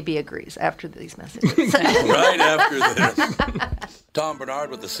JB agrees after these messages. Right after this. Tom Bernard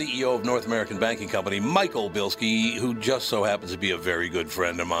with the CEO of North American Banking Company, Michael Bilski, who just so happens to be a very good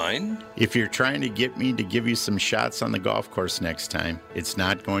friend of mine. If you're trying to get me to give you some shots on the golf course next time, it's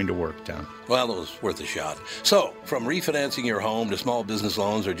not going to work, Tom. Well, it was worth a shot. So, from refinancing your home to small business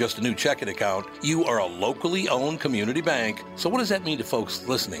loans or just a new checking account, you are a locally owned community bank. So what does that mean to folks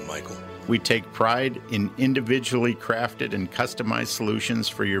listening, Michael? We take pride in individually crafted and customized solutions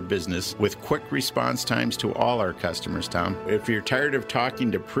for your business with quick response times to all our customers, Tom. If you're tired of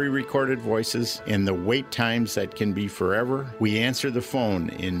talking to pre-recorded voices and the wait times that can be forever, we answer the phone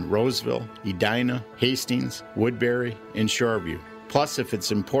in Roseville, Edina, Hastings, Woodbury, and Shoreview. Plus, if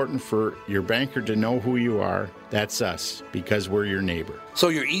it's important for your banker to know who you are, that's us, because we're your neighbor. So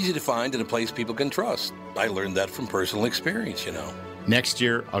you're easy to find and a place people can trust. I learned that from personal experience, you know. Next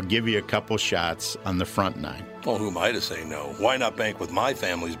year, I'll give you a couple shots on the front nine. Well, who am I to say no? Why not bank with my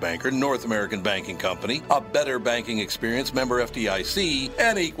family's banker, North American Banking Company, a better banking experience, member FDIC,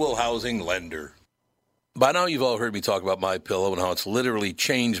 and equal housing lender. By now, you've all heard me talk about MyPillow and how it's literally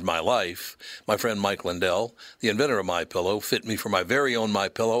changed my life. My friend Mike Lindell, the inventor of MyPillow, fit me for my very own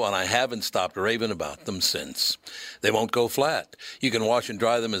MyPillow, and I haven't stopped raving about them since. They won't go flat. You can wash and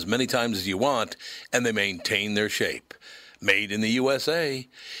dry them as many times as you want, and they maintain their shape. Made in the USA.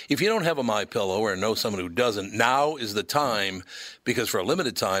 If you don't have a MyPillow or know someone who doesn't, now is the time, because for a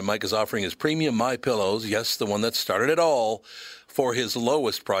limited time, Mike is offering his premium MyPillows, yes, the one that started it all, for his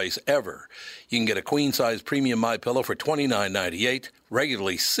lowest price ever. You can get a queen-size premium MyPillow for $29.98,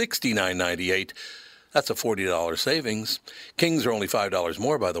 regularly $69.98. That's a $40 savings. Kings are only $5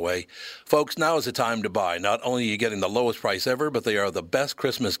 more, by the way. Folks, now is the time to buy. Not only are you getting the lowest price ever, but they are the best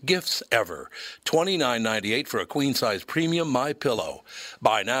Christmas gifts ever. $29.98 for a queen-size premium MyPillow.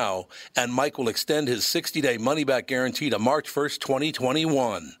 Buy now, and Mike will extend his 60-day money-back guarantee to March 1st,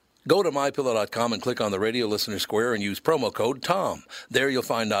 2021. Go to MyPillow.com and click on the radio listener square and use promo code TOM. There you'll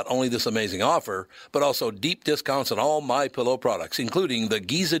find not only this amazing offer, but also deep discounts on all MyPillow products, including the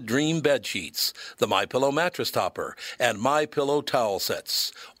Giza Dream bed sheets, the MyPillow mattress topper, and MyPillow towel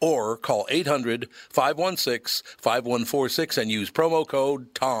sets. Or call 800-516-5146 and use promo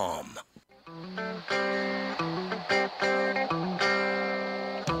code TOM.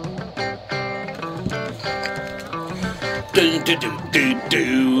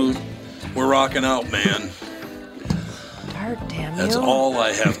 We're rocking out, man. God damn you. That's all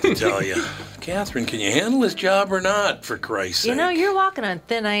I have to tell you. Catherine, can you handle this job or not, for Christ's sake? You know, you're walking on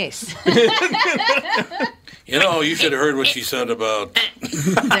thin ice. You know, you should have heard what she said about...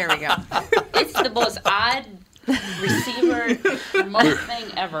 There we go. It's the most odd receiver remote thing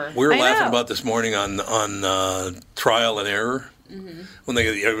ever. We were laughing about this morning on Trial and Error. Mm-hmm. When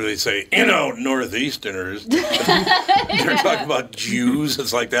everybody say, you know, Northeasterners, they're talking about Jews.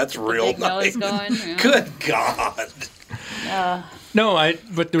 It's like, that's real Big nice. nose going, yeah. Good God. No,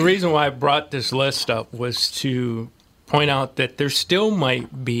 but the reason why I brought this list up was to point out that there still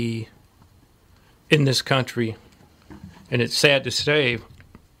might be in this country, and it's sad to say,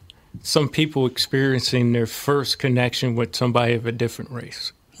 some people experiencing their first connection with somebody of a different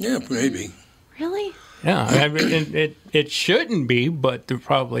race. Yeah, maybe. Really? Yeah, I mean, it shouldn't be, but there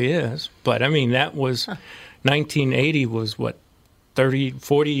probably is. But, I mean, that was 1980 was, what, 30,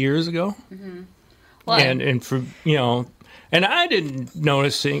 40 years ago? Mm-hmm. Well, and for, you know, and I didn't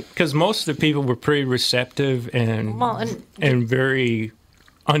notice it because most of the people were pretty receptive and very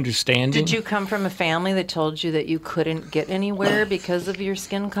understanding. Did you come from a family that told you that you couldn't get anywhere because of your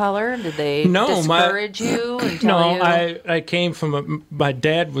skin color? Did they discourage you and tell you? I came from my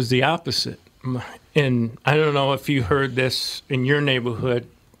dad was the opposite. And I don't know if you heard this in your neighborhood.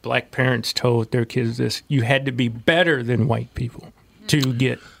 Black parents told their kids this: you had to be better than white people to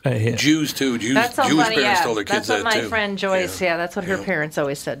get ahead. Jews too. Jewish funny, parents told their kids that's what that my friend Joyce. Yeah, that's what her parents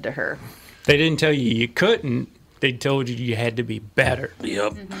always said to her. They didn't tell you couldn't. They told you had to be better.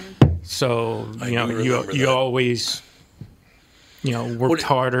 Yep. So you always worked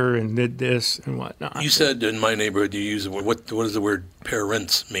harder and did this and whatnot. You said in my neighborhood you use the word, what does the word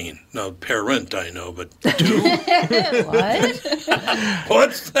parents mean? Now, parent I know, but two? What?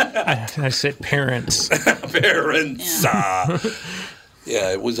 What's that? I said parents. Parents.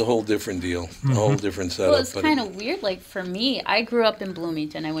 Yeah, it was a whole different deal, a whole different setup. Well, it's kind of weird. Like, for me, I grew up in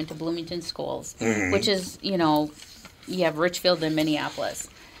Bloomington. I went to Bloomington schools, which is, you have Richfield and Minneapolis.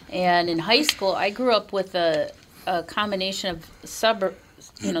 And in high school, I grew up with a combination of the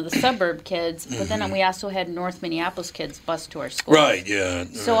suburb kids, but then we also had North Minneapolis kids bus to our school. Right, yeah.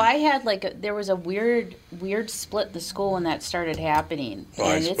 So I had there was a weird split in the school when that started happening.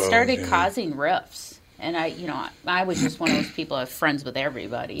 And it started causing rifts. And I was just one of those people that have friends with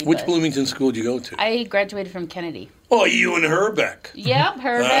everybody. Which Bloomington school did you go to? I graduated from Kennedy. Oh, you and Herbeck. Yep,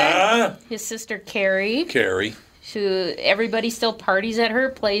 Herbeck. His sister Carrie. Who everybody still parties at her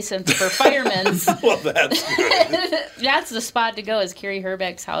place and for firemen's. Well, that's good. That's the spot to go, is Carrie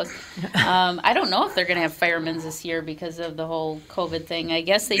Herbeck's house. I don't know if they're going to have firemen's this year because of the whole COVID thing. I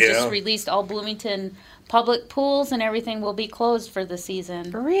guess they just released all Bloomington public pools and everything will be closed for the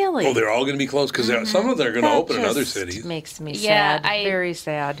season. Really? Oh, they're all going to be closed? Because some of them are going to open in other cities. Makes me sad. Very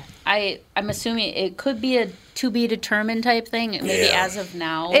sad. I'm assuming it could be a to-be-determined type thing, maybe as of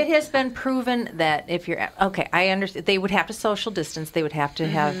now. It has been proven that if you're... Okay, I understand. They would have to social distance. They would have to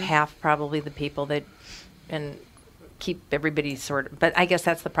have half probably the people that... and keep everybody sort of... But I guess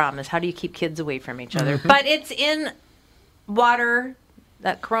that's the problem, is how do you keep kids away from each other? But it's in water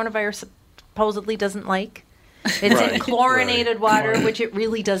that coronavirus supposedly doesn't like. It's in chlorinated water, which it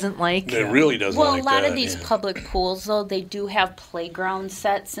really doesn't like. It really doesn't like that. Well, a lot of these public pools, though, they do have playground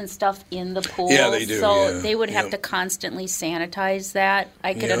sets and stuff in the pool. Yeah, they do. So they would have to constantly sanitize that.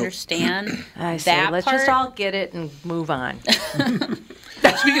 I could understand Let's part. just all get it and move on.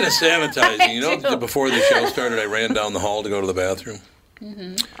 Speaking of sanitizing, before the show started, I ran down the hall to go to the bathroom.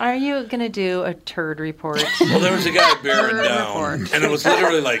 Are you going to do a turd report? Well, there was a guy bearing down, and it was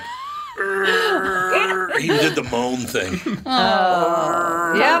literally like... he did the moan thing.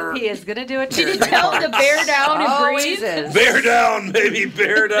 Yep, he is going to do a turd Did you tell him to bear down and breathe? Jesus. Bear down, baby,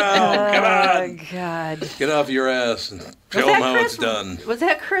 bear down. Come on. Oh, God. Get off your ass and show them how it's done. Was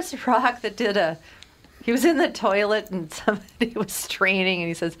that Chris Rock that did he was in the toilet and somebody was straining and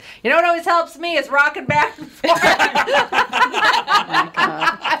he says, you know what always helps me is rocking back and forth. Oh, my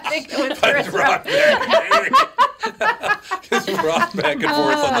God. I think it was Chris Rock. Just rock back and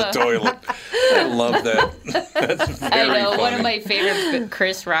forth on the toilet. I love that. That's very I know. funny. One of my favorite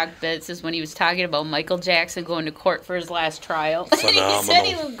Chris Rock bits is when he was talking about Michael Jackson going to court for his last trial. Phenomenal. He said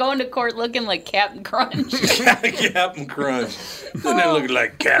he was going to court looking like Captain Crunch. Captain Crunch. Didn't it look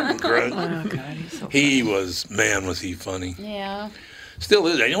like Captain Crunch? Oh, God, he's so He was he funny. Yeah. Still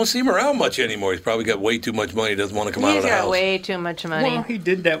is. I don't see him around much anymore. He's probably got way too much money. He doesn't want to come out of the He's got house. way too much money. Well, he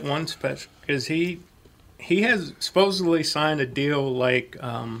did that one special because he has supposedly signed a deal like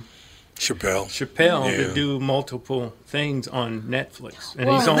Chappelle Yeah. to do multiple things on Netflix, and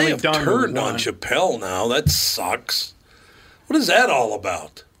Well, he's only they have done turned one. on Chappelle now. That sucks. What is that all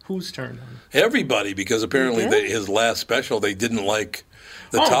about? Who's turned on? Everybody, because apparently his last special, they didn't like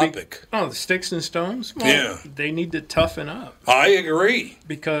the topic. The Sticks and Stones? Well, Yeah. They need to toughen up. I agree.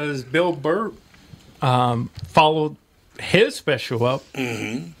 Because Bill Burr followed his special up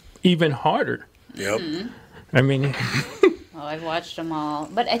even harder. Yep. I mean... Oh, I've watched them all.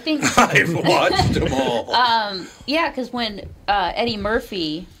 But I think... I've watched them all. Yeah, because when Eddie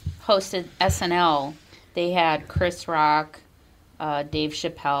Murphy hosted SNL, they had Chris Rock, Dave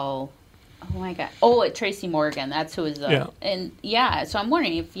Chappelle... Oh my God! Oh, Tracy Morgan. That's who is and so I'm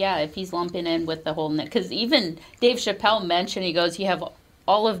wondering if he's lumping in with the whole because even Dave Chappelle mentioned you have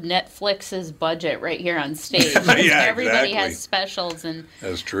all of Netflix's budget right here on stage. Everybody has specials and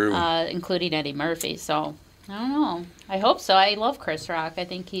that's true, including Eddie Murphy. So I don't know. I hope so. I love Chris Rock. I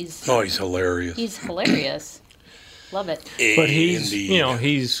think he's hilarious. He's hilarious. Love it. But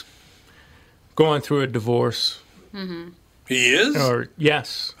he's going through a divorce. Mm-hmm. He is? Or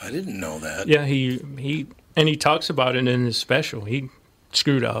yes. I didn't know that. Yeah, he talks about it in his special. He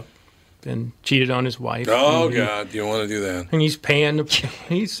screwed up and cheated on his wife. Oh God, you don't want to do that. And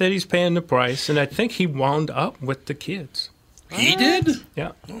he said he's paying the price, and I think he wound up with the kids. He did?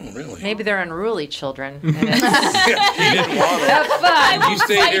 Yeah. Oh, really? Maybe they're unruly children. And he didn't want have fun. You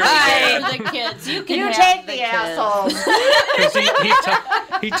stay here for the kids. You can take the assholes.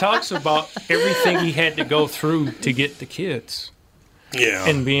 Because he talks about everything he had to go through to get the kids. Yeah.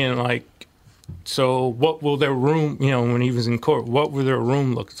 And being like, so what will their room, when he was in court, what will their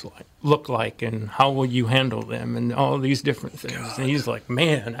room look like, and how will you handle them, and all these different things. God. And he's like,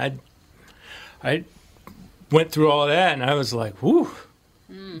 man, I went through all that, and I was like, whew.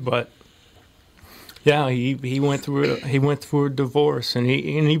 But yeah, he went through a divorce, and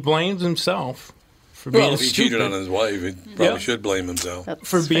he blames himself for being if he stupid. cheated on his wife, he probably should blame himself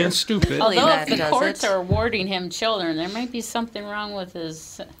for being stupid. Although if the courts are awarding him children, there might be something wrong with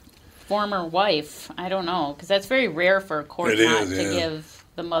his former wife. I don't know, because that's very rare for a court to give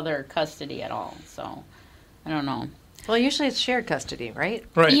the mother custody at all. So I don't know. Well, usually it's shared custody, right?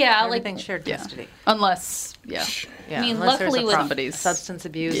 Right. Yeah, everything's shared custody. Unless, I mean, unless luckily with somebody's substance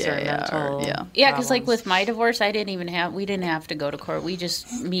abuse or mental, because like with my divorce, we didn't have to go to court. We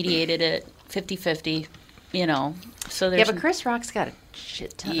just mediated it 50-50, So there's but Chris Rock's got a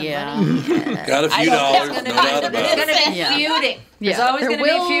shit ton of money. Got a few dollars, no doubt about It's it. going to be feuding. There's always going to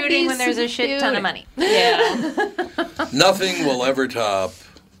be feuding when there's a shit ton of money. Yeah. Nothing will ever top.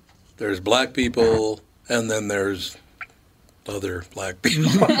 There's black people, and then there's other black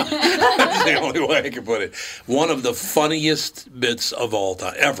people. That's the only way I can put it. One of the funniest bits of all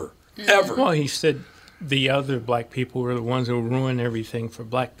time, ever. Well, he said the other black people were the ones who ruined everything for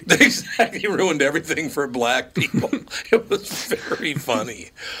black people. Exactly, ruined everything for black people. It was very funny.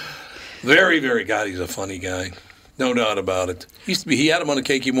 Very, very, God, he's a funny guy. No doubt about it. He had him on a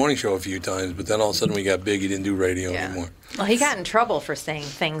KQ Morning Show a few times, but then all of a sudden we got big, he didn't do radio anymore. Well, he got in trouble for saying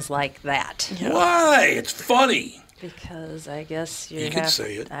things like that. Why? It's funny. Because I guess you could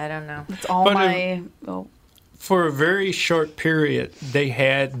say it. I don't know. It's all For a very short period, they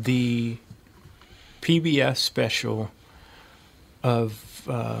had the PBS special of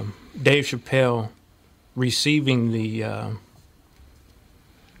Dave Chappelle receiving the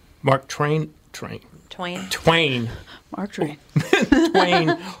Mark Twain. Mark Twain. Twain.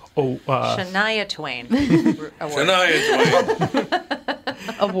 Shania Twain. Shania Twain.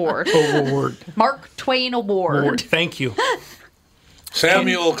 Award. Mark Twain Award. Thank you.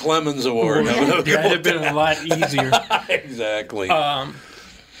 Samuel Clemens Award. That'd have been a lot easier. Exactly.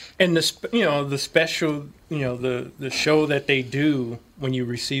 And the special, the show that they do when you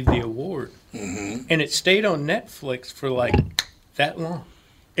receive the award, and it stayed on Netflix for like that long.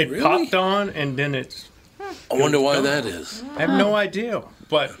 It popped on, and then it's. I wonder why that is. I have no idea,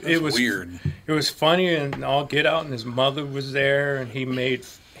 but it was weird. It was funny, and all get out, and his mother was there, and he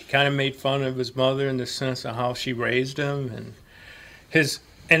kind of made fun of his mother in the sense of how she raised him, and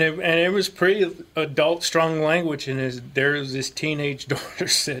it was pretty adult, strong language, and there's this teenage daughter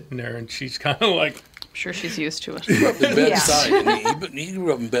sitting there, and she's kind of like. I'm sure she's used to it. He grew up in Bed-Stuy, didn't he? He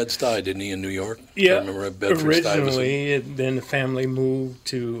grew up in Bed-Stuy, didn't he, in New York? Yeah, I remember originally, and then the family moved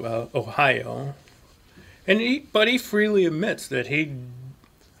to Ohio. But he freely admits that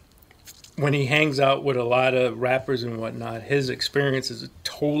when he hangs out with a lot of rappers and whatnot, his experience is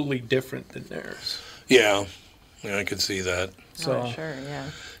totally different than theirs. Yeah, I could see that. So sure,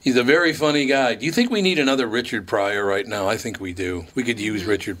 yeah. He's a very funny guy. Do you think we need another Richard Pryor right now? I think we do. We could use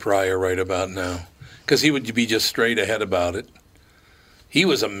Richard Pryor right about now because he would be just straight ahead about it. He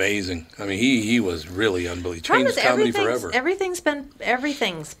was amazing. I mean, he was really unbelievable. Changed comedy forever. Everything's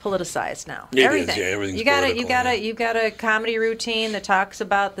politicized now. It is, everything. yeah, everything's you got a comedy routine that talks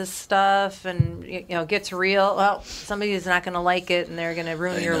about this stuff and gets real. Well, somebody's not going to like it and they're going to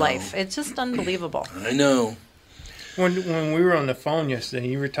ruin your life. It's just unbelievable. I know. When we were on the phone yesterday,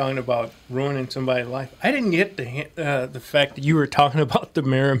 you were talking about ruining somebody's life. I didn't get the fact that you were talking about the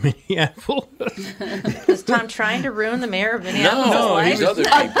mayor of Minneapolis. Was Tom trying to ruin the mayor of Minneapolis' life? These other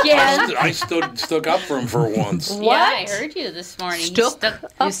people. Again? I stuck up for him for once. What? Yeah, I heard you this morning. Stuck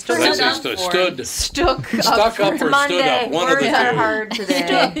up for him. Stuck up or Monday. stood up. One of the two. Hard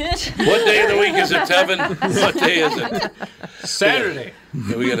today. What day of the week is it, Tevin? What day is it? Saturday.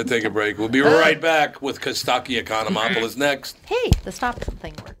 Yeah, we got to take a break. We'll be right back with Kostaki Economopoulos next. Hey, the stop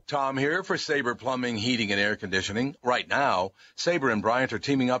thing worked. Tom here for Sabre Plumbing, Heating, and Air Conditioning. Right now, Sabre and Bryant are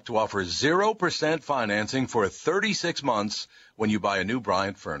teaming up to offer 0% financing for 36 months when you buy a new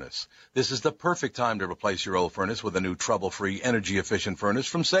Bryant furnace. This is the perfect time to replace your old furnace with a new trouble-free, energy-efficient furnace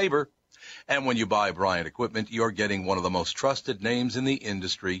from Sabre. And when you buy Bryant equipment, you're getting one of the most trusted names in the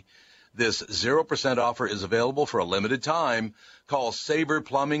industry. This 0% offer is available for a limited time. Call Sabre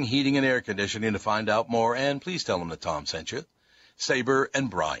Plumbing, Heating, and Air Conditioning to find out more, and please tell them that Tom sent you. Sabre and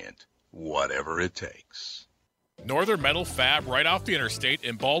Bryant, whatever it takes. Northern Metal Fab, right off the interstate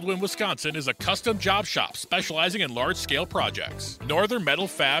in Baldwin, Wisconsin, is a custom job shop specializing in large-scale projects. Northern Metal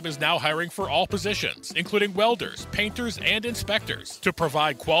Fab is now hiring for all positions, including welders, painters, and inspectors, to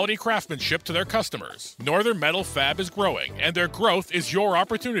provide quality craftsmanship to their customers. Northern Metal Fab is growing, and their growth is your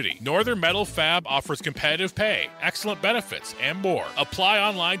opportunity. Northern Metal Fab offers competitive pay, excellent benefits, and more. Apply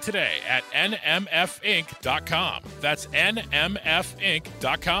online today at nmfinc.com. That's nmfinc.com.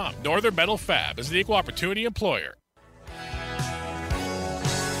 Northern Metal Fab is an equal opportunity employer.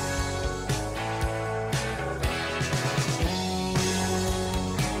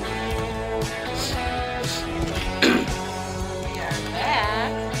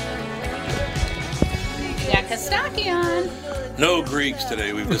 Kostaki on. No Greeks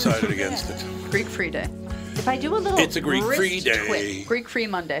today. We've decided against it. Greek free day. If I do a little It's a Greek wrist free day. twist. Greek free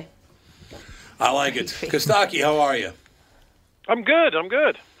Monday. I like it. Kostaki, how are you? I'm good.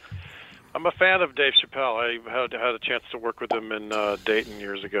 I'm a fan of Dave Chappelle. I had a chance to work with him in Dayton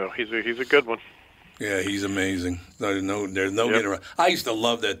years ago. He's a good one. Yeah, he's amazing. There's no getting around. I used to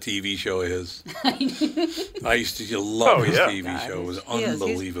love that TV show of his. I used to love his TV show. It was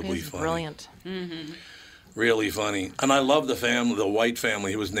unbelievably he's funny. Brilliant. Mm-hmm. Really funny. And I love the family, the white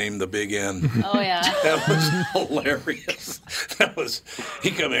family. He was named the Big N. Oh, yeah. That was hilarious.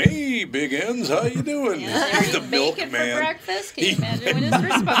 He come, hey, Big N's, how you doing? Yeah, He's the milkman. For breakfast. Can you imagine his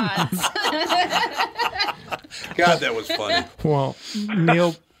response? God, that was funny. Well,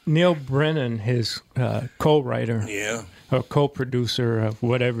 Neil Brennan, his co-writer, or co-producer of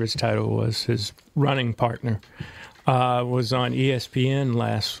whatever his title was, his running partner, was on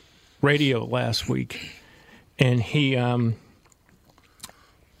ESPN radio last week. And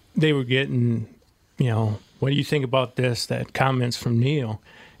they were getting, what do you think about this? That comments from Neil.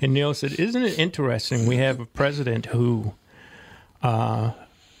 And Neil said, isn't it interesting? We have a president who, when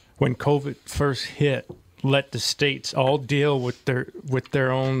COVID first hit, let the states all deal with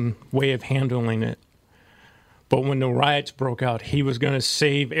their own way of handling it. But when the riots broke out, he was going to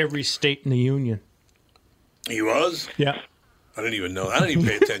save every state in the union. He was? Yeah. I didn't even know. I don't even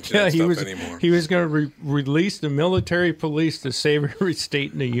pay attention to that stuff anymore. He was going to release the military police to save every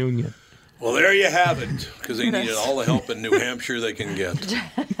state in the union. Well, there you have it, because they needed all the help in New Hampshire they can get.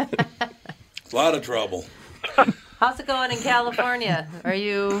 A lot of trouble. How's it going in California? Are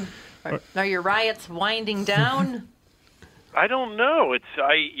your riots winding down? I don't know.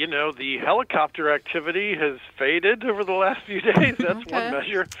 The helicopter activity has faded over the last few days. That's one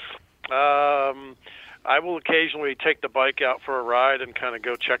measure. I will occasionally take the bike out for a ride and kind of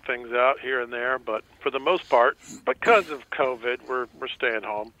go check things out here and there, but for the most part, because of COVID, we're staying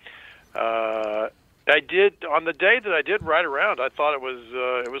home. I did on the day that I did ride around. I thought it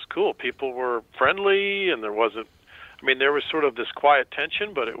was cool. People were friendly, and there was sort of this quiet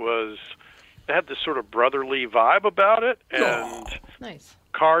tension, but it had this sort of brotherly vibe about it, and nice.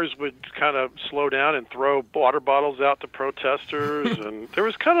 Cars would kind of slow down and throw water bottles out to protesters, and there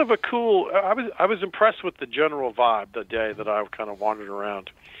was kind of a cool. I was impressed with the general vibe the day that I kind of wandered around.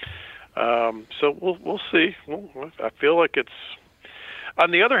 So we'll see. I feel like it's.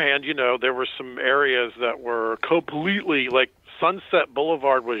 On the other hand, there were some areas that were completely like Sunset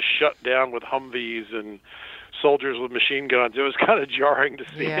Boulevard was shut down with Humvees and soldiers with machine guns. It was kind of jarring to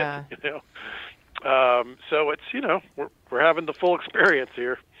see it. So it's we're having the full experience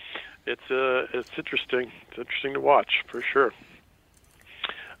here. It's interesting. It's interesting to watch for sure.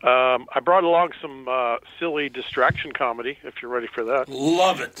 I brought along some silly distraction comedy, if you're ready for that.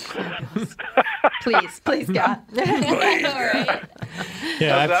 Love it. Please, God. Yeah,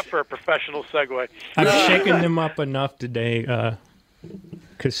 How's that for a professional segue? I've shaken them up enough today,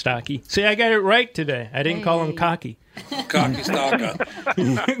 Kostaki. See, I got it right today. I didn't call him cocky. Cocky Staka.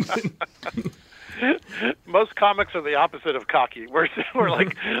 Most comics are the opposite of cocky. We're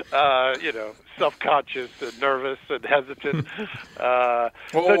like, self-conscious and nervous and hesitant. Well,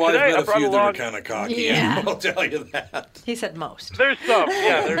 so today I've met I a brought few that are along. kind of cocky. Yeah. I'll tell you that. He said most. There's some.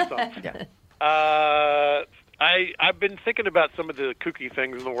 Yeah, there's some. I've been thinking about some of the kooky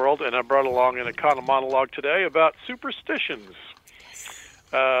things in the world, and I brought along an Econo monologue today about superstitions.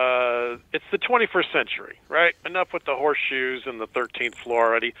 It's the 21st century, right? Enough with the horseshoes and the 13th floor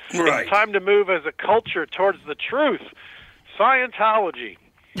already. Right. It's time to move as a culture towards the truth. Scientology.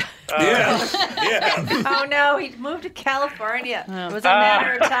 Yeah. Oh no, he moved to California. It was a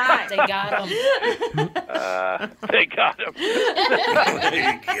matter of time. They got him. They got him.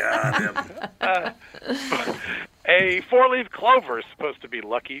 A four-leaf clover is supposed to be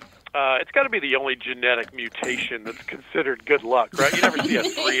lucky. It's got to be the only genetic mutation that's considered good luck, right? You never see a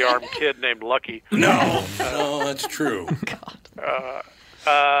three-armed kid named Lucky. No, that's true.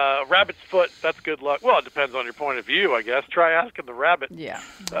 Rabbit's foot, that's good luck. Well, it depends on your point of view, I guess. Try asking the rabbit. Yeah.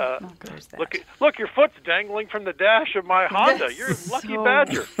 Look, your foot's dangling from the dash of my Honda. You're a lucky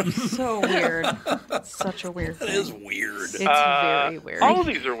badger. So weird. Such a weird thing. That is weird. It's very weird. All of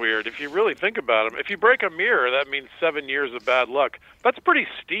these are weird if you really think about them. If you break a mirror, that means 7 years of bad luck. That's pretty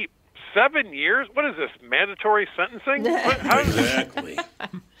steep. 7 years? What is this, mandatory sentencing? Exactly.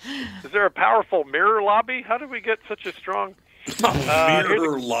 Is there a powerful mirror lobby? How did we get such a strong...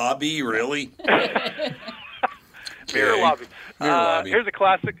 Mirror lobby, really? Mirror lobby. Here's a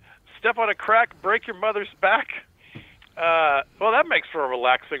classic. Step on a crack, break your mother's back. Well, that makes for a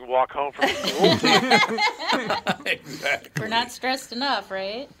relaxing walk home from school. Exactly. We're not stressed enough,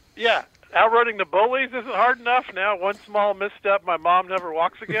 right? Yeah. Outrunning the bullies isn't hard enough. Now, one small misstep, my mom never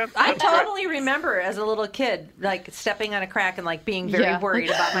walks again. I totally remember as a little kid, like stepping on a crack and like being very worried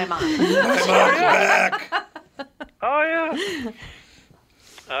about my mom. My mom's back. Oh,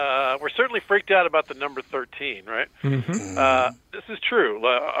 yeah. We're certainly freaked out about the number 13, right? Mm-hmm. This is true.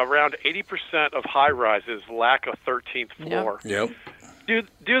 Around 80% of high-rises lack a 13th floor. Yep. Do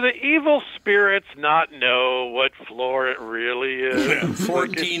the evil spirits not know what floor it really is?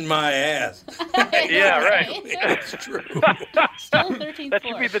 14 my ass. Yeah, right. That's true. Still 13th That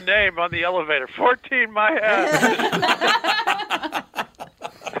floor. should be the name on the elevator. 14 my ass.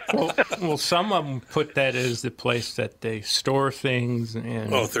 Well, some of them put that as the place that they store things. And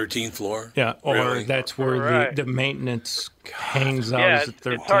 13th floor? Yeah, or Really? that's where Right. the maintenance hangs out Yeah, as the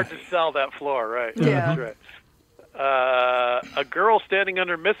 13th. it's hard to sell that floor, right? Yeah. That's right. A girl standing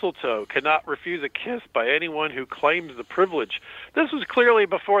under mistletoe cannot refuse a kiss by anyone who claims the privilege. This was clearly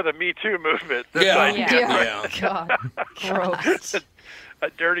before the Me Too movement. This idea, Yeah. God. Gross. A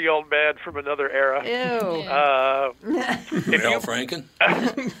dirty old man from another era. Ew. Al Franken?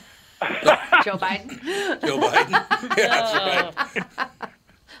 Joe Biden. Joe Biden? Yeah, that's right.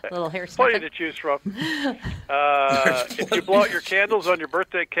 Little hair Plenty sniffing. to choose from. If you blow out your candles on your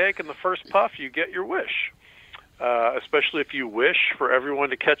birthday cake in the first puff, you get your wish. Especially if you wish for everyone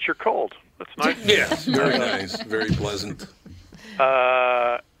to catch your cold. That's nice. Yes, very nice. Very pleasant.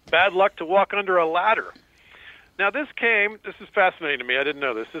 Bad luck to walk under a ladder. Now, this is fascinating to me. I didn't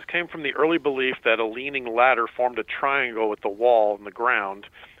know this. This came from the early belief that a leaning ladder formed a triangle with the wall and the ground,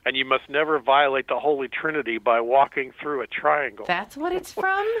 and you must never violate the Holy Trinity by walking through a triangle. That's what it's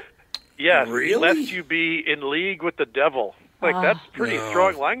from? Yes, Really? lest you be in league with the devil. That's pretty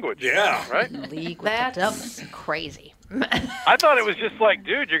strong language. Yeah. Right? That's crazy. I thought it was just like,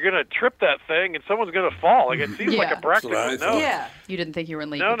 dude, you're going to trip that thing and someone's going to fall. Like, it seems like Yeah. a practical. That's what I thought. Yeah. You didn't think you were in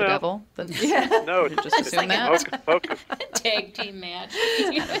league No, with the no. devil? Then No, just assume that. hocus pocus. Tag team match.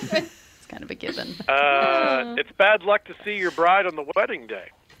 It's kind of a given. It's bad luck to see your bride on the wedding day.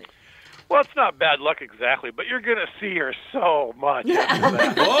 Well, it's not bad luck exactly, but you're going to see her so much. after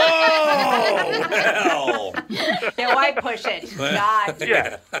that. Oh, well. Yeah, why push it? God.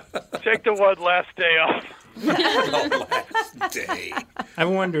 Yeah. Take the one last day off. The last day. I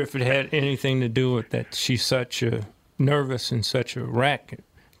wonder if it had anything to do with that she's such a nervous and such a wreck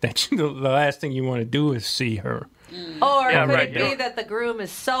that the last thing you want to do is see her. Or Yeah, could right, it be yeah. that the groom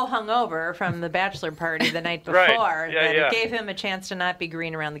is so hungover from the bachelor party the night before Right. Yeah, that yeah. it gave him a chance to not be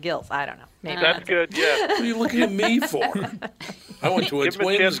green around the gills? I don't know. Maybe That's good, yeah. What are you looking at me for? I went to a Give him a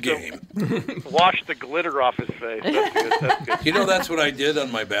Twins chance game. Wash the glitter off his face. That's good. That's good. You know, that's what I did on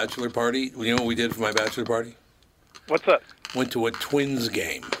my bachelor party. You know what we did for my bachelor party? What's up? went to a Twins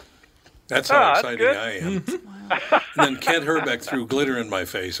game. That's how exciting I am. And then Kent Herbeck threw glitter in my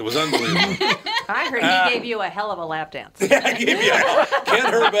face. It was unbelievable. I heard he gave you a hell of a lap dance. Yeah, I gave you a Kent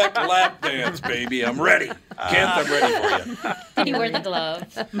Herbeck lap dance, baby. I'm ready. Kent, I'm ready for you. Did he wear the glove?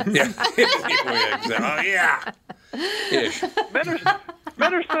 Yeah. Oh, yeah. Ish.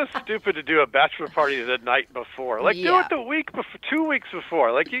 Men are so stupid to do a bachelor party the night before. Like, do it the week before, 2 weeks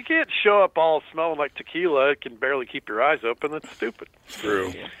before. Like, you can't show up all smelling like tequila. It can barely keep your eyes open. That's stupid.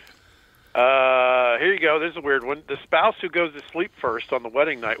 True. Here you go. There's a weird one. The spouse who goes to sleep first on the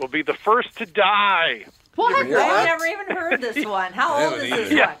wedding night will be the first to die. What? I've never even heard this one. How old is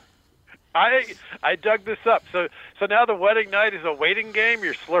this one? I dug this up. So now the wedding night is a waiting game.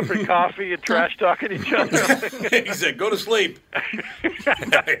 You're slurping coffee and trash talking each other. He said, "Go to sleep."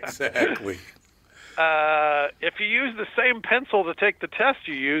 Exactly. If you use the same pencil to take the test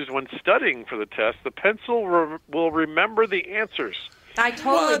you used when studying for the test, the pencil will remember the answers. I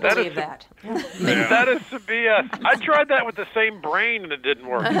totally believe that. That is to be I tried that with the same brain and it didn't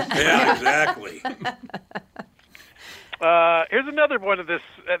work. Yeah, exactly. Here's another one of this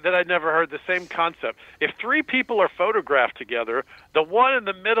that I'd never heard, the same concept. If 3 people are photographed together, the one in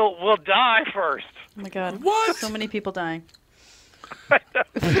the middle will die first. Oh, my God. What? So many people dying. A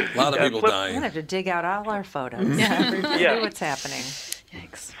lot of people We're dying. going to have to dig out all our photos. See what's happening.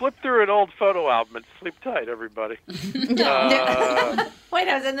 Yikes. Flip through an old photo album and sleep tight, everybody. Wait,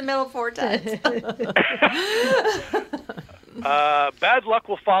 I was in the middle 4 times. Bad luck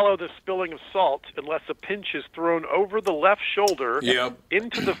will follow the spilling of salt unless a pinch is thrown over the left shoulder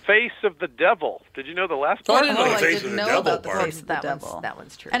into the face of the devil. Did you know the last part? I didn't know the face of the devil part. That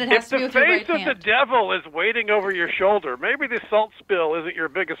one's true. And it If has to be the with your right face of hand. the devil is waiting over your shoulder, maybe the salt spill isn't your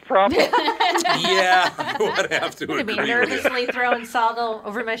biggest problem. Yeah, I would have to I'm going to be agree with you. nervously throwing salt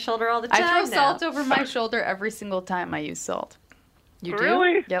over my shoulder all the time. I throw now. salt over my shoulder every single time I use salt. You do?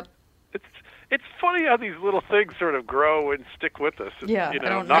 Really? Yep. It's funny how these little things sort of grow and stick with us. And, Yeah, you know, I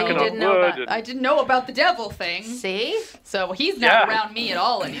don't know. knocking I on didn't know wood. that. I didn't know about the devil thing. See? So he's not around me at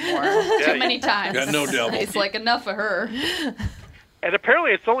all anymore. Too many times. Got no devil. It's like enough of her. And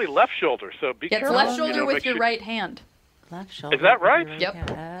apparently it's only left shoulder, so be It's careful. left shoulder You know, with make your sure- right hand. Left shoulder. Is that right? Yep.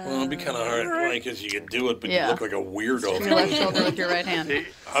 Well, it'd be kind of hard, because you can do it, but Yeah. you look like a weirdo. Your left shoulder with your right hand.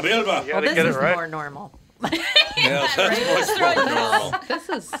 Abilba. You Well, gotta this get is it right. more normal. Yeah, that's much more normal. This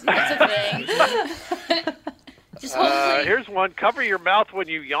is That's a thing. Just hold it. Here's one. Cover your mouth when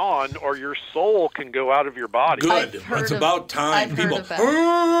you yawn, or your soul can go out of your body. Good. heard It's of- about time. I've heard People, of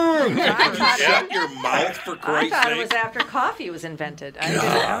that. shut your mouth for I Christ's thought it sake. was after coffee was invented. I didn't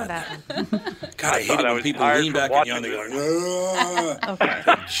know that one. God, I hate it thought I when was people tired lean from back at you and watching they go,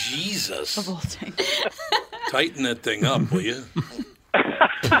 Okay. Jesus. Revolting. Tighten that thing up, will you?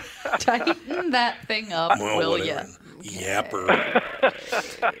 Tighten that thing up, Well, will whatever. ya?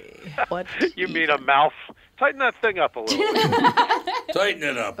 Yapper. What? You mean a mouth? Tighten that thing up a little. Tighten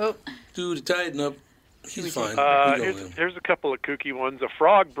it up. Oh. Dude, tighten up. He's fine. We go in. Here's a couple of kooky ones. A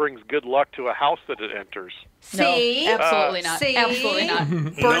frog brings good luck to a house that it enters. See? No, absolutely not. See? Absolutely not.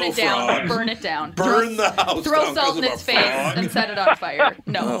 Burn No it down. frog. Burn it down. Burn the house Throw down salt in 'cause of its a face frog. and set it on fire.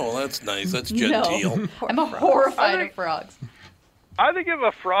 No. Oh, that's nice. That's No. genteel. I'm horrified of frogs. I think if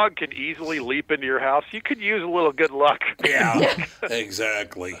a frog can easily leap into your house, you could use a little good luck. Yeah,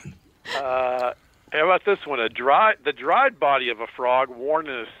 exactly. How about this one? The dried body of a frog worn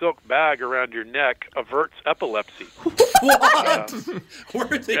in a silk bag around your neck averts epilepsy. What?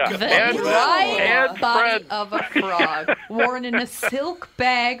 Where'd they go? The And- dried and body Fred. of a frog worn in a silk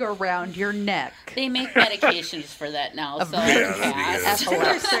bag around your neck. They make medications for that now. So Yeah, that'd be good. It's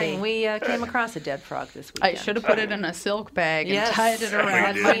interesting. We came across a dead frog this I weekend. should have put it in a silk bag and Yes. tied it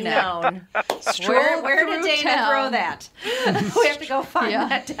around did. my We neck. known. Stroll Where did through Dana town. throw that? We have to go find Yeah.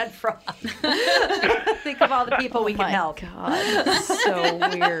 that dead frog. Think of all the people we can My help. God, so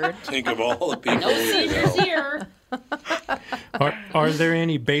weird. Think of all the people no we could seizures help. here. Are there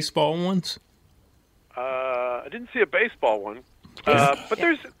any baseball ones? I didn't see a baseball one, but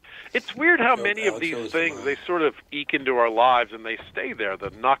it's weird how many of Alex, these show us things one. they sort of eke into our lives and they stay there. The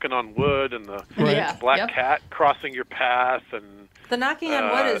knocking on wood and the Yeah. black Yep. cat crossing your path and The knocking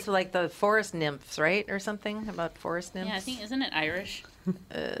on wood is like the forest nymphs, right? Or something about forest nymphs? Yeah, I think, isn't it Irish?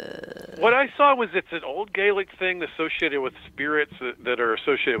 what I saw was it's an old Gaelic thing associated with spirits that are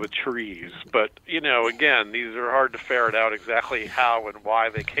associated with trees. But, you know, again, these are hard to ferret out exactly how and why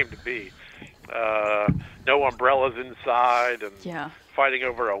they came to be. No umbrellas inside and Yeah. fighting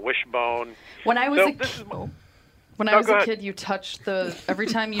over a wishbone. When I was So a this is When I No, was go a ahead. kid, you touched the every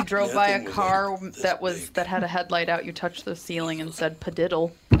time you drove That by thing a was car like this that big. that had a headlight out, you touched the ceiling and said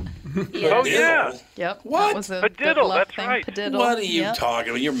 "padiddle." Oh, yeah. Yep. What? That was a Padiddle, good luck that's thing. right. Padiddle. What are you Yep. talking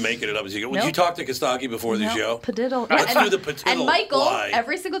about? You're making it up as you go. Would you Nope. talk to Kostaki before the No, show? Padiddle. Let's and, do the padiddle. And Michael, Why?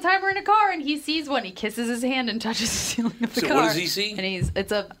 every single time we're in a car and he sees one, he kisses his hand and touches the ceiling of the So car. what does he see? And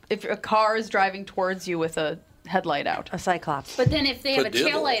if a car is driving towards you with a headlight out. A cyclops. But then if they have a Padiddle.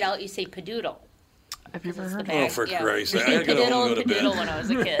 tail light out, you say padoodle. I've never It's the heard bag. Oh, for yeah. Christ's We sake. say I gotta padiddle go to and bed. padoodle when I was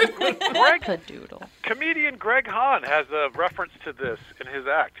a kid. Greg, Padoodle. comedian Greg Hahn has a reference to this in his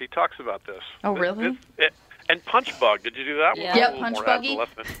act. He talks about this. Oh, really? And Punch Bug. Did you do that one? Yeah. Yep, A little Punch more Buggy.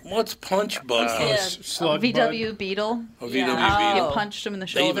 adolescent. What's punch bug? Slug VW Beetle. Oh, VW Yeah. You Beetle. punched him in the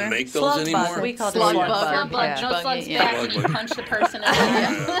They shoulder. even make those Slug anymore? bug. We called Slug it bug. slug Slug bug, Yeah. no Buggy, slugs yeah. back, and you punch the person in the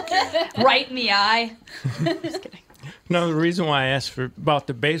eye. Right in the eye. No, the reason why I asked about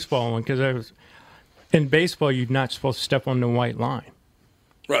the baseball one, because in baseball, you're not supposed to step on the white line.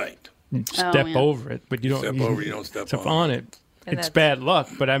 Right. You step yeah. over it, but you don't Step over, you don't step on on it. And It's that's- bad luck,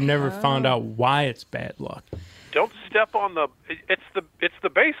 but I've never found out why it's bad luck. Don't step on the. It's the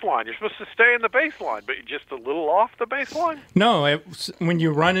baseline. You're supposed to stay in the baseline, but you're just a little off the baseline. No, when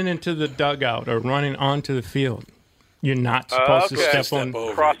you're running into the dugout or running onto the field, you're not supposed to Okay. step on.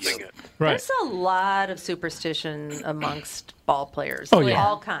 over Crossing it. Right. There's a lot of superstition amongst ball players. Oh, yeah.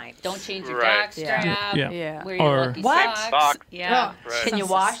 All kinds. Don't change your Right. jockstrap. Yeah. Yeah. Wear your Or- lucky What? socks. Yeah. Right. Can you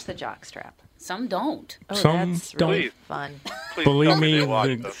wash the jockstrap? Some don't. Oh, Some that's don't. really Please. fun. Please Believe tell me, they watch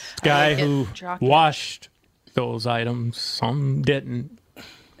the this. guy like it. who Jockey. washed those items, some didn't.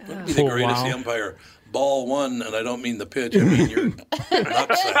 Wouldn't be the For a greatest while. umpire. Ball one, and I don't mean the pitch. I mean your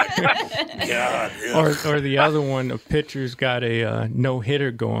nutsack. God. Yeah. Or the other one, a pitcher's got a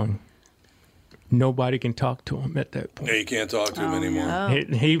no-hitter going. Nobody can talk to him at that Yeah, point. you can't talk to him anymore. Oh.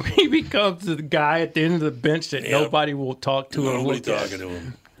 He becomes the guy at the end of the bench that Yep. nobody will talk to or Nobody look at. talking to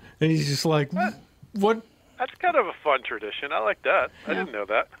him. And he's just like, what? That's kind of a fun tradition. I like that. I didn't know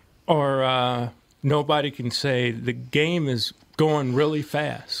that. Or nobody can say the game is going really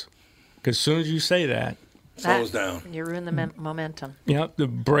fast. Because as soon as you say that, Slows down. You ruin the momentum. yep, the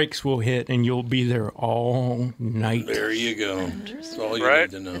brakes will hit and you'll be there all night. There you go. That's all you Right.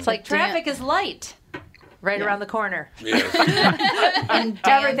 need to know. It's like traffic is light right around the corner. Yes. And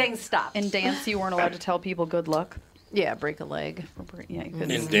Everything stops. In dance, you weren't allowed to tell people good luck. Yeah, break a leg. Yeah, you In couldn't,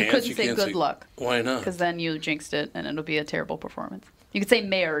 dance, you couldn't you say can't good say- luck Why not? because then you jinxed it and it'll be a terrible performance. You could say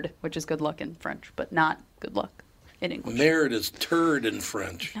merde, which is good luck in French, but not good luck in English. Merit is turd in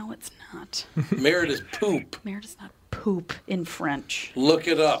French. No, it's not. Merit is poop. Merde is not poop in French. Look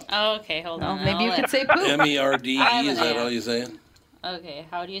it up. Oh, okay, hold Well, on. maybe you I'll could let- say poop. MERDE, I have is an that all ad. you're saying? Okay,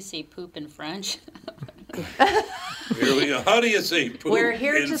 how do you say poop in French? Here we go. How do you say poop We're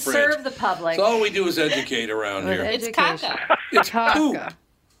here in to French? serve the public. So all we do is educate around here. It's Education. caca. It's poop.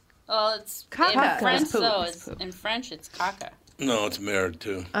 Well, it's Caca in French is poop. though. It's It's poop. in French. It's caca. No, it's merit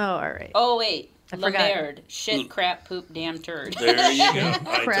too. Oh, all right. Oh wait, I la forgot. merde. Shit, crap, poop, damn turd. There you go.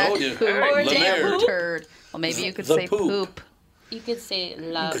 I Crap, told you. poop, Or La damn Merde. poop. turd. Well, maybe you could The say poop. poop. You could say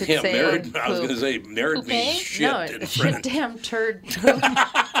la. could Yeah, say merit. I was poop. going to say merit Poop, means eh? shit No, in shit, French. damn turd.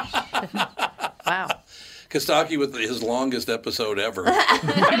 Wow. Kostaki with his longest episode ever.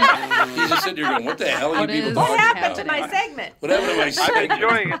 He's just sitting here going, "What the hell are you people What talking happened to about? my segment? What happened to my I'm segment?"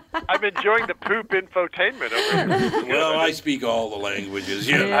 enjoying it. I'm enjoying the poop infotainment over here. Well, I speak all the languages.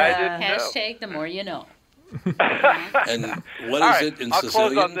 You know. I didn't know. Hashtag the more you know. And what is All right, it in I'll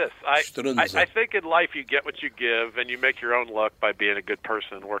Sicilian? close on this. I Strunza. think in life you get what you give, and you make your own luck by being a good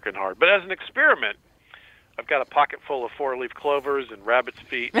person and working hard. But as an experiment, I've got a pocket full of 4-leaf clovers and rabbit's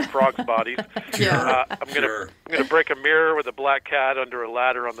feet and frogs' bodies. I'm gonna break a mirror with a black cat under a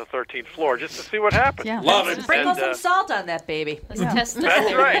ladder on the 13th floor just to see what happens. Yeah. Love it. Sprinkle And, some salt on that baby. Let's test the That's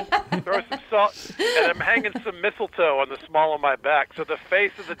theory. right. Throw some salt, and I'm hanging some mistletoe on the small of my back, so the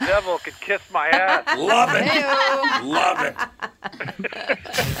face of the devil could kiss my ass. Love it. Love it.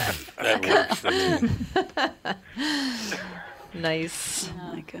 That works for me. Nice.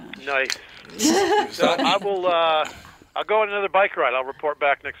 Oh my gosh. Nice. So I will. I'll go on another bike ride. I'll report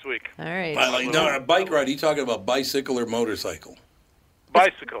back next week. All right. I like no, a bike ride. You talking about bicycle or motorcycle?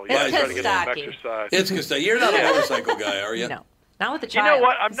 Bicycle. Yeah, It's trying to get some Kostaki. exercise. It's because you're not a motorcycle guy, are you? No. Not with the You child. know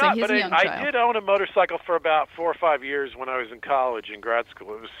what? I'm So not, he's but a young I child. did own a motorcycle for about 4 or 5 years when I was in college in grad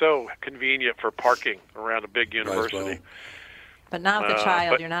school. It was so convenient for parking around a big university. But not with the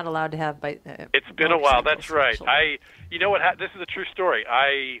child. but- You're not allowed to have. It's been a while. That's motorcycles, right. You know what? This is a true story.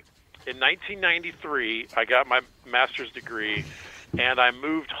 In 1993, I got my master's degree, and I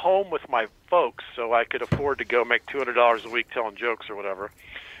moved home with my folks so I could afford to go make $200 a week telling jokes or whatever.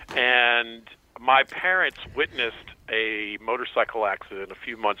 And my parents witnessed a motorcycle accident a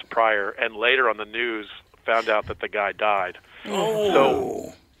few months prior, and later on the news found out that the guy died.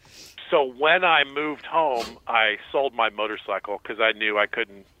 Oh. So when I moved home, I sold my motorcycle because I knew I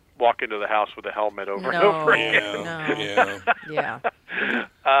couldn't walk into the house with a helmet over and over again. Yeah.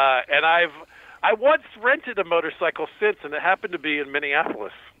 And I once rented a motorcycle since, and it happened to be in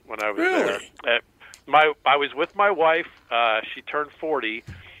Minneapolis when I was there. I was with my wife. She turned 40,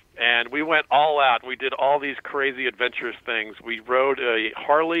 and we went all out. We did all these crazy adventurous things. We rode a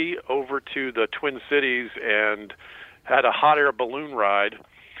Harley over to the Twin Cities and had a hot air balloon ride.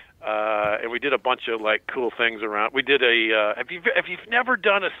 And we did a bunch of like cool things around. We did a if you've never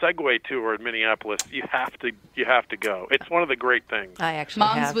done a Segway tour in Minneapolis, you have to go. It's one of the great things. I actually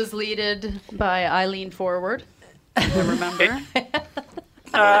Mom's was leaded by Eileen Forward. I remember.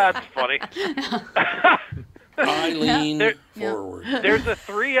 That's funny. Eileen Forward. There's a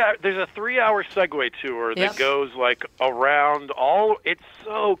 3-hour Segway tour that goes like around all. It's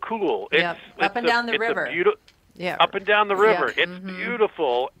so cool. It's up and down the river. Up and down the river. It's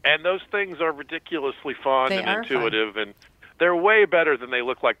beautiful, and those things are ridiculously fun and intuitive, and they're way better than they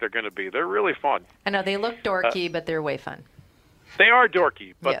look like they're going to be. They're really fun. I know they look dorky, but they're way fun. They are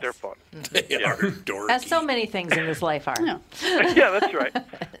dorky, but they're fun. They are dorky. As so many things in this life are. Yeah, that's right.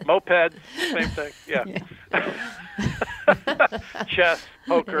 Mopeds, same thing. Yeah. Chess,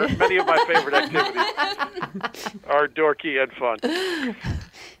 poker, many of my favorite activities are dorky and fun.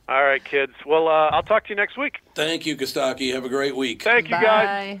 All right, kids. Well, I'll talk to you next week. Thank you, Kostaki. Have a great week. Thank you,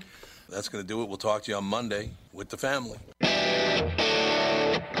 guys. That's going to do it. We'll talk to you on Monday with the family.